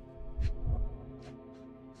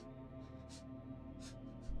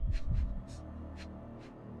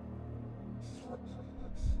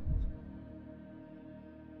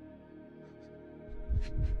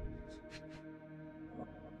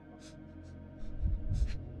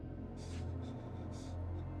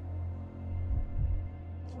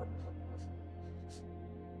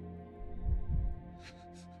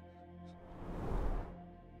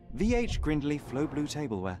 VH Grindley Flow Blue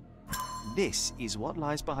Tableware. This is what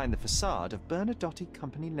lies behind the facade of Bernadotte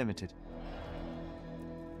Company Limited.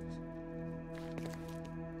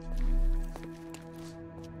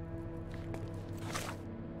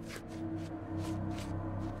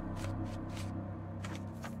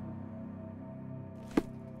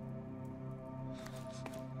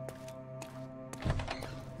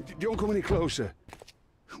 Don't come any closer.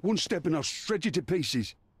 One step and I'll shred you to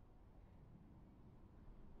pieces.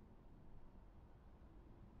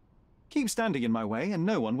 Keep standing in my way and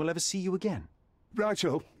no one will ever see you again.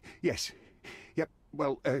 Righto. Yes. Yep.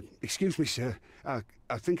 Well, excuse me, sir. I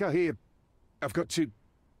think I hear... I've got to...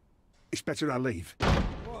 It's better I leave.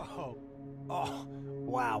 Whoa. Oh,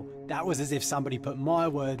 wow. That was as if somebody put my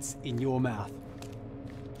words in your mouth.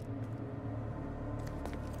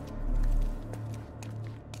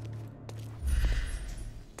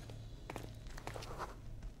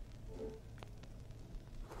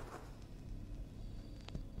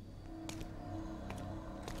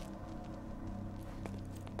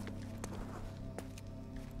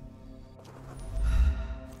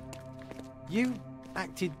 You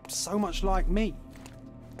acted so much like me.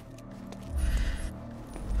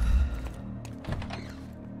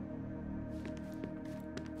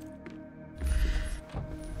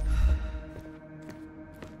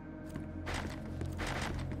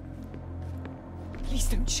 Please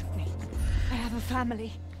don't shoot me. I have a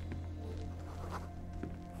family.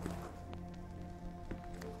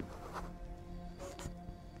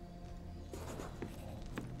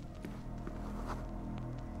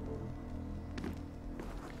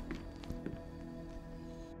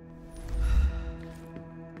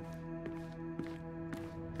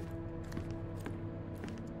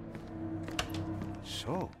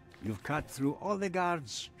 So, you've cut through all the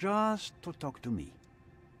guards just to talk to me.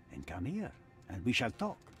 Then come here, and we shall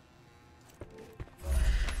talk.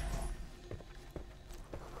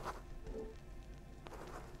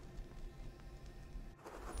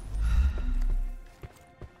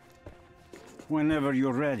 Whenever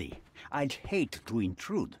you're ready. I'd hate to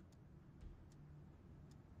intrude.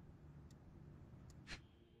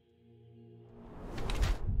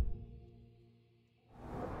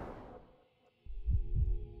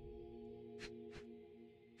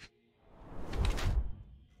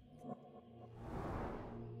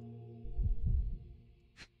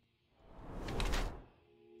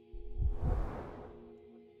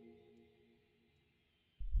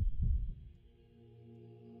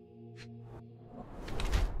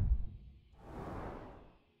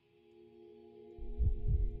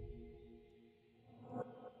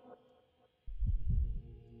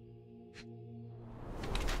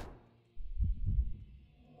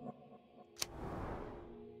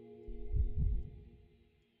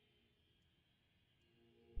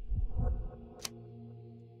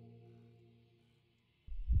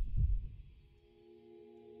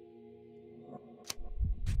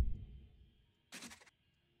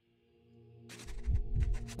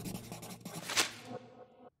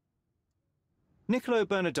 Niccolo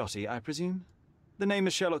Bernadotti, I presume? The name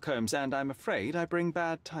is Sherlock Holmes, and I'm afraid I bring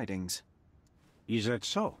bad tidings. Is that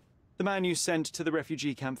so? The man you sent to the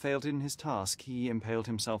refugee camp failed in his task. He impaled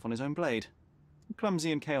himself on his own blade.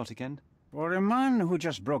 Clumsy and chaotic end. For a man who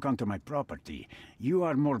just broke onto my property, you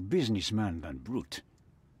are more businessman than brute.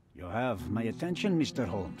 You have my attention, Mr.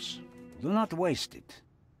 Holmes. Do not waste it.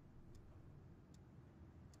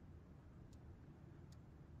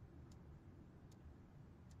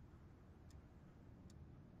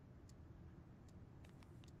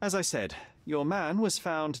 As I said, your man was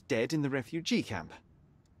found dead in the refugee camp.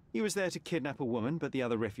 He was there to kidnap a woman, but the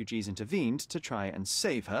other refugees intervened to try and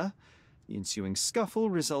save her. The ensuing scuffle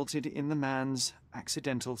resulted in the man's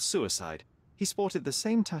accidental suicide. He sported the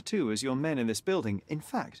same tattoo as your men in this building. In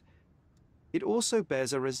fact, it also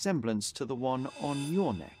bears a resemblance to the one on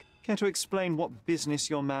your neck. Care to explain what business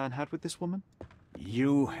your man had with this woman?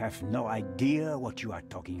 You have no idea what you are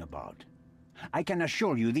talking about. I can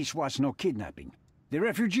assure you this was no kidnapping. The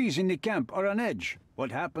refugees in the camp are on edge.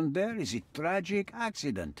 What happened there is a tragic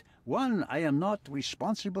accident, one I am not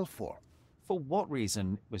responsible for. For what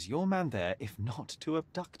reason was your man there if not to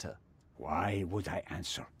abduct her? Why would I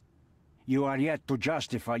answer? You are yet to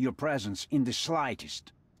justify your presence in the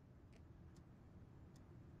slightest.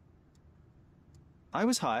 I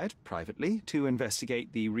was hired, privately, to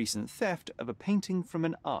investigate the recent theft of a painting from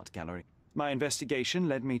an art gallery. My investigation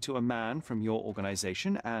led me to a man from your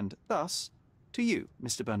organization, and thus, to you,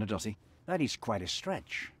 Mr. Bernadotti. That is quite a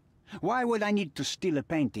stretch. Why would I need to steal a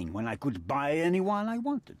painting when I could buy anyone I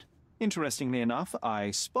wanted? Interestingly enough,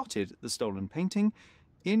 I spotted the stolen painting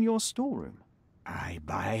in your storeroom. I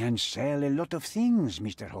buy and sell a lot of things,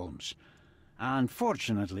 Mr. Holmes.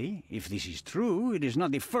 Unfortunately, if this is true, it is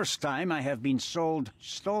not the first time I have been sold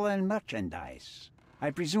stolen merchandise.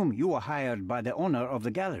 I presume you were hired by the owner of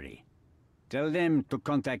the gallery. Tell them to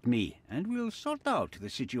contact me, and we'll sort out the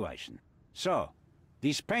situation. So,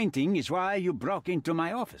 this painting is why you broke into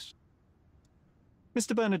my office.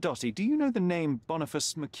 Mr. Bernadotti, do you know the name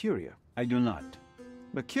Boniface Mercurio? I do not.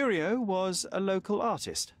 Mercurio was a local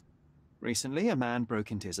artist. Recently, a man broke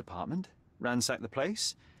into his apartment, ransacked the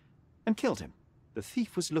place, and killed him. The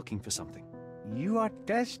thief was looking for something. You are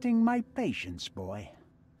testing my patience, boy.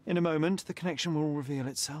 In a moment, the connection will reveal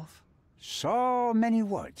itself. So many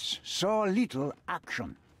words, so little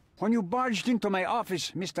action. When you barged into my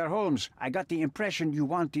office, Mr. Holmes, I got the impression you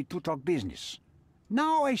wanted to talk business.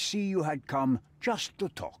 Now I see you had come just to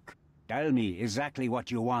talk. Tell me exactly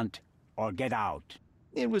what you want, or get out.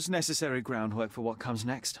 It was necessary groundwork for what comes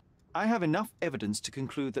next. I have enough evidence to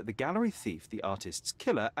conclude that the gallery thief, the artist's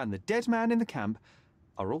killer, and the dead man in the camp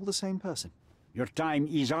are all the same person. Your time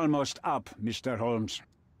is almost up, Mr. Holmes.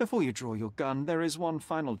 Before you draw your gun, there is one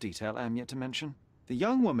final detail I am yet to mention. The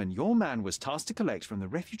young woman your man was tasked to collect from the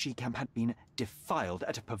refugee camp had been defiled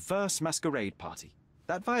at a perverse masquerade party.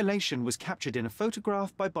 That violation was captured in a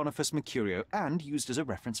photograph by Boniface Mercrio and used as a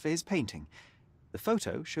reference for his painting. The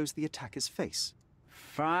photo shows the attacker's face.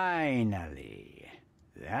 Finally.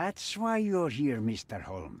 That's why you're here, Mr.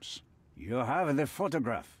 Holmes. You have the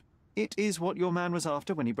photograph. It is what your man was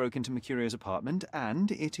after when he broke into Mercurio's apartment,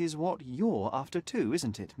 and it is what you're after too,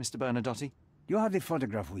 isn't it, Mr. Bernadotte? You have the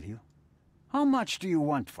photograph with you? How much do you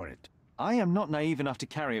want for it? I am not naive enough to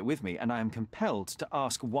carry it with me, and I am compelled to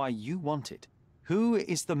ask why you want it. Who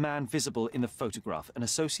is the man visible in the photograph? An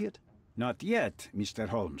associate? Not yet, Mr.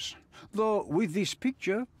 Holmes. Though with this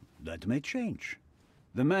picture, that may change.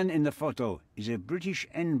 The man in the photo is a British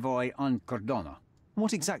envoy on Cordona.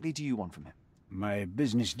 What exactly do you want from him? My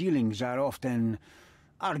business dealings are often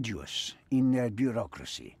arduous in their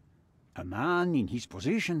bureaucracy. A man in his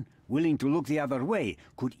position, willing to look the other way,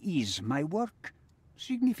 could ease my work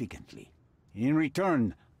significantly. In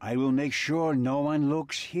return, I will make sure no one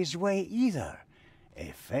looks his way either.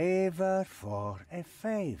 A favor for a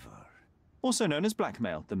favor. Also known as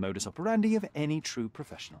blackmail, the modus operandi of any true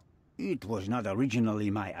professional. It was not originally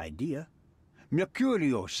my idea.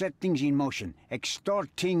 Mercurio set things in motion,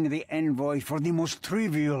 extorting the envoy for the most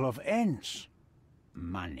trivial of ends.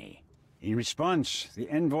 Money. In response, the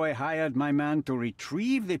envoy hired my man to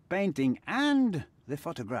retrieve the painting and the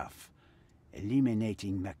photograph,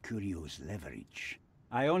 eliminating Mercurio's leverage.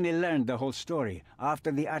 I only learned the whole story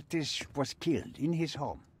after the artist was killed in his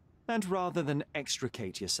home. And rather than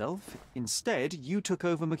extricate yourself, instead you took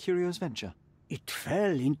over Mercurio's venture. It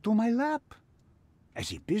fell into my lap.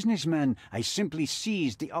 As a businessman, I simply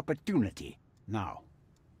seized the opportunity. Now,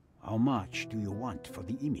 how much do you want for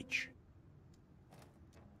the image?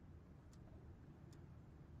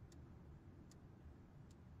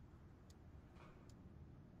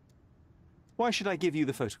 Why should I give you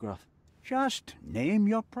the photograph? Just name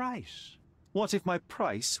your price. What if my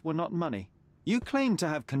price were not money? You claim to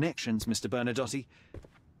have connections, Mr. Bernadotte.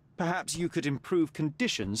 Perhaps you could improve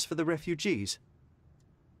conditions for the refugees.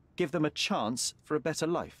 Give them a chance for a better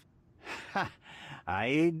life. Ha!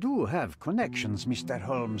 I do have connections, Mr.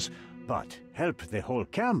 Holmes, but help the whole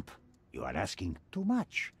camp? You are asking too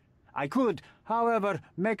much. I could, however,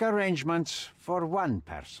 make arrangements for one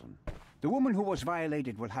person. The woman who was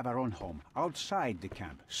violated will have her own home, outside the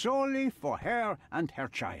camp, solely for her and her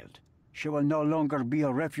child. She will no longer be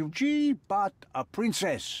a refugee, but a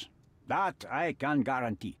princess. That I can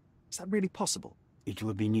guarantee. Is that really possible? It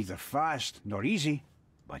will be neither fast nor easy,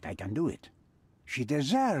 but I can do it. She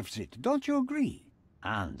deserves it, don't you agree?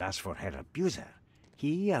 And as for her abuser,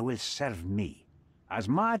 he will serve me, as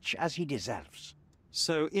much as he deserves.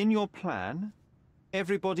 So in your plan,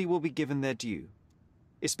 everybody will be given their due.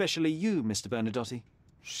 Especially you, Mr. Bernadotte.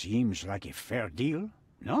 Seems like a fair deal,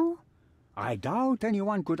 no? I doubt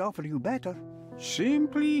anyone could offer you better.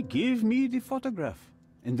 Simply give me the photograph,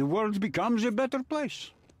 and the world becomes a better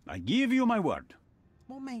place. I give you my word.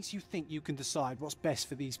 What makes you think you can decide what's best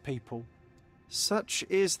for these people? Such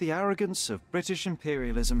is the arrogance of British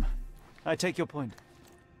imperialism. I take your point.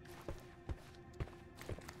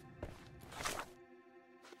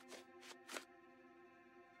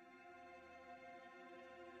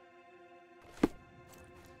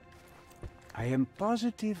 I am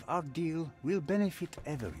positive our deal will benefit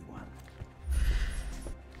everyone.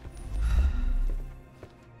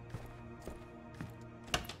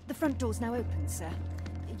 The front door's now open, sir.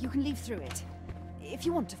 You can leave through it. If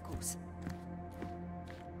you want, of course.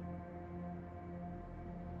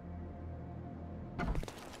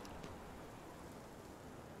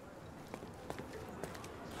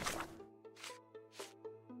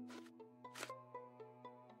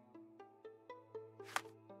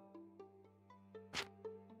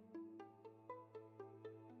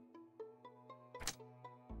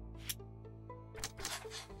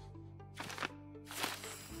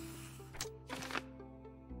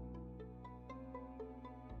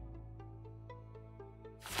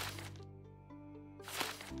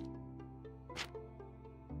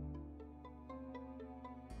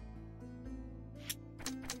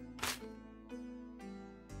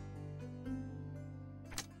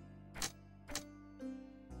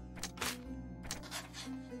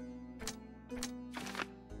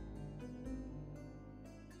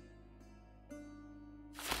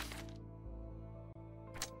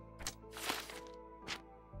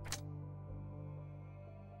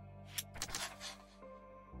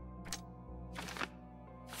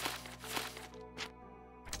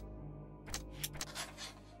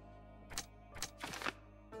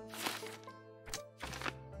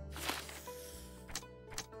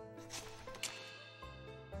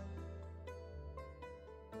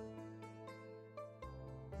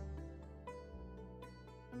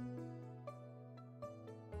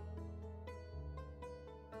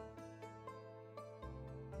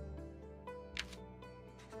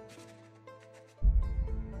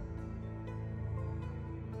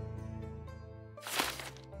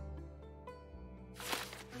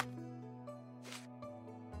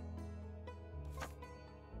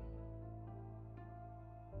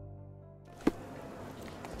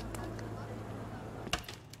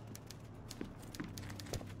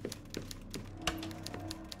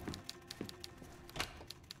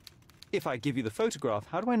 If I give you the photograph,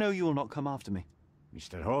 how do I know you will not come after me?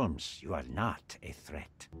 Mr. Holmes, you are not a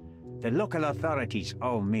threat. The local authorities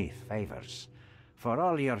owe me favors. For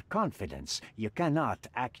all your confidence, you cannot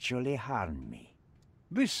actually harm me.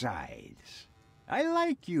 Besides, I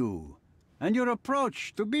like you and your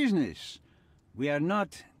approach to business. We are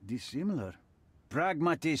not dissimilar.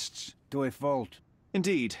 Pragmatists to a fault.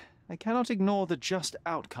 Indeed, I cannot ignore the just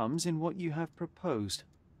outcomes in what you have proposed.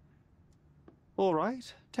 All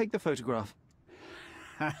right, take the photograph.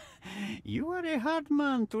 You are a hard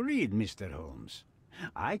man to read, Mr. Holmes.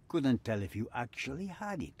 I couldn't tell if you actually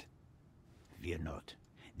had it. Fear not.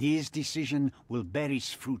 This decision will bear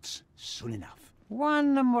its fruits soon enough.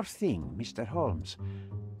 One more thing, Mr. Holmes.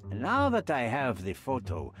 Now that I have the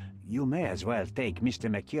photo, you may as well take Mr.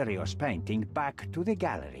 Mercurio's painting back to the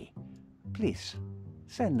gallery. Please,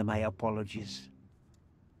 send my apologies.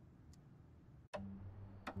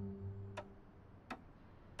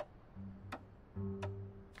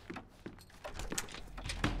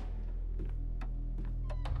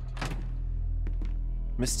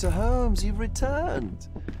 Mr. Holmes, you've returned.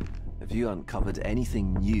 Have you uncovered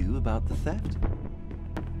anything new about the theft?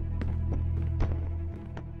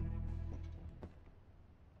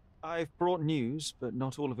 I've brought news, but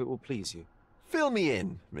not all of it will please you. Fill me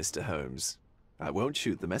in, Mr. Holmes. I won't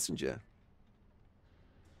shoot the messenger.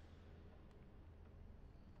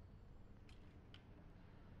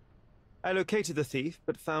 I located the thief,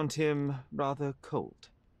 but found him rather cold.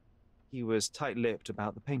 He was tight-lipped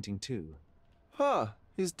about the painting, too. Huh,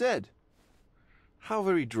 he's dead. How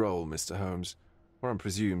very droll, Mr. Holmes. One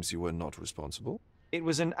presumes you were not responsible. It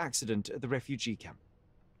was an accident at the refugee camp.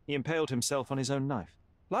 He impaled himself on his own knife.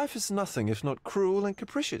 Life is nothing if not cruel and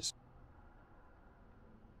capricious.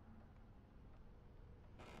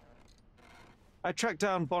 I tracked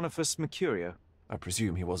down Boniface Mercurio. I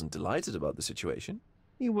presume he wasn't delighted about the situation.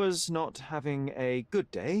 He was not having a good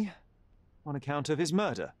day on account of his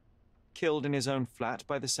murder. Killed in his own flat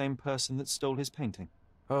by the same person that stole his painting.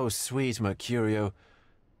 Oh, sweet Mercurio,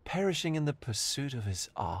 perishing in the pursuit of his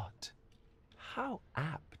art. How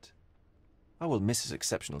apt. I will miss his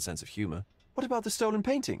exceptional sense of humor. What about the stolen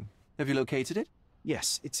painting? Have you located it?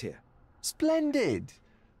 Yes, it's here. Splendid!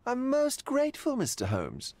 I'm most grateful, Mr.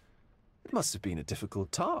 Holmes. It must have been a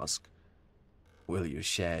difficult task. Will you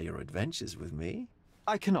share your adventures with me?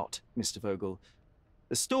 I cannot, Mr. Vogel.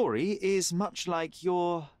 The story is much like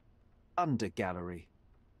your undergallery.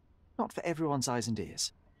 Not for everyone's eyes and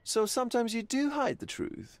ears. So sometimes you do hide the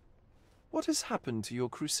truth. What has happened to your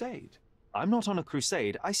crusade? I'm not on a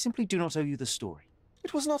crusade. I simply do not owe you the story.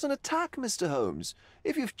 It was not an attack, Mr. Holmes.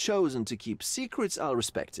 If you've chosen to keep secrets, I'll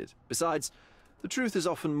respect it. Besides, the truth is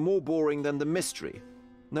often more boring than the mystery.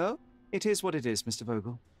 No? It is what it is, Mr.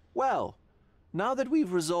 Vogel. Well, now that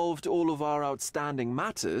we've resolved all of our outstanding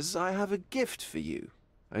matters, I have a gift for you.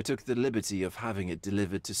 I took the liberty of having it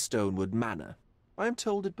delivered to Stonewood Manor. I am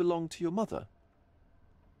told it belonged to your mother.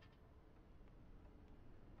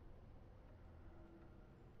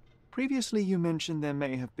 Previously, you mentioned there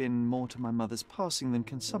may have been more to my mother's passing than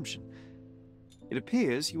consumption. It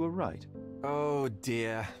appears you were right. Oh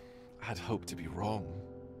dear, I'd hoped to be wrong.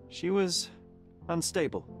 She was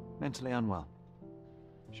unstable, mentally unwell.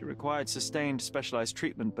 She required sustained, specialized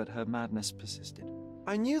treatment, but her madness persisted.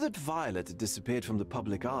 I knew that Violet had disappeared from the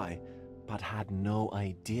public eye, but had no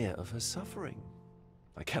idea of her suffering.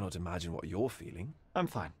 I cannot imagine what you're feeling. I'm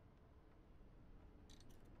fine.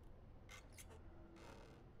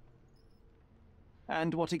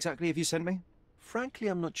 And what exactly have you sent me? Frankly,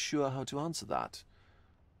 I'm not sure how to answer that.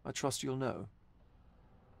 I trust you'll know.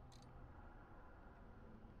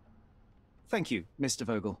 Thank you, Mr.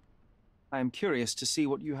 Vogel. I am curious to see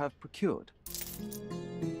what you have procured.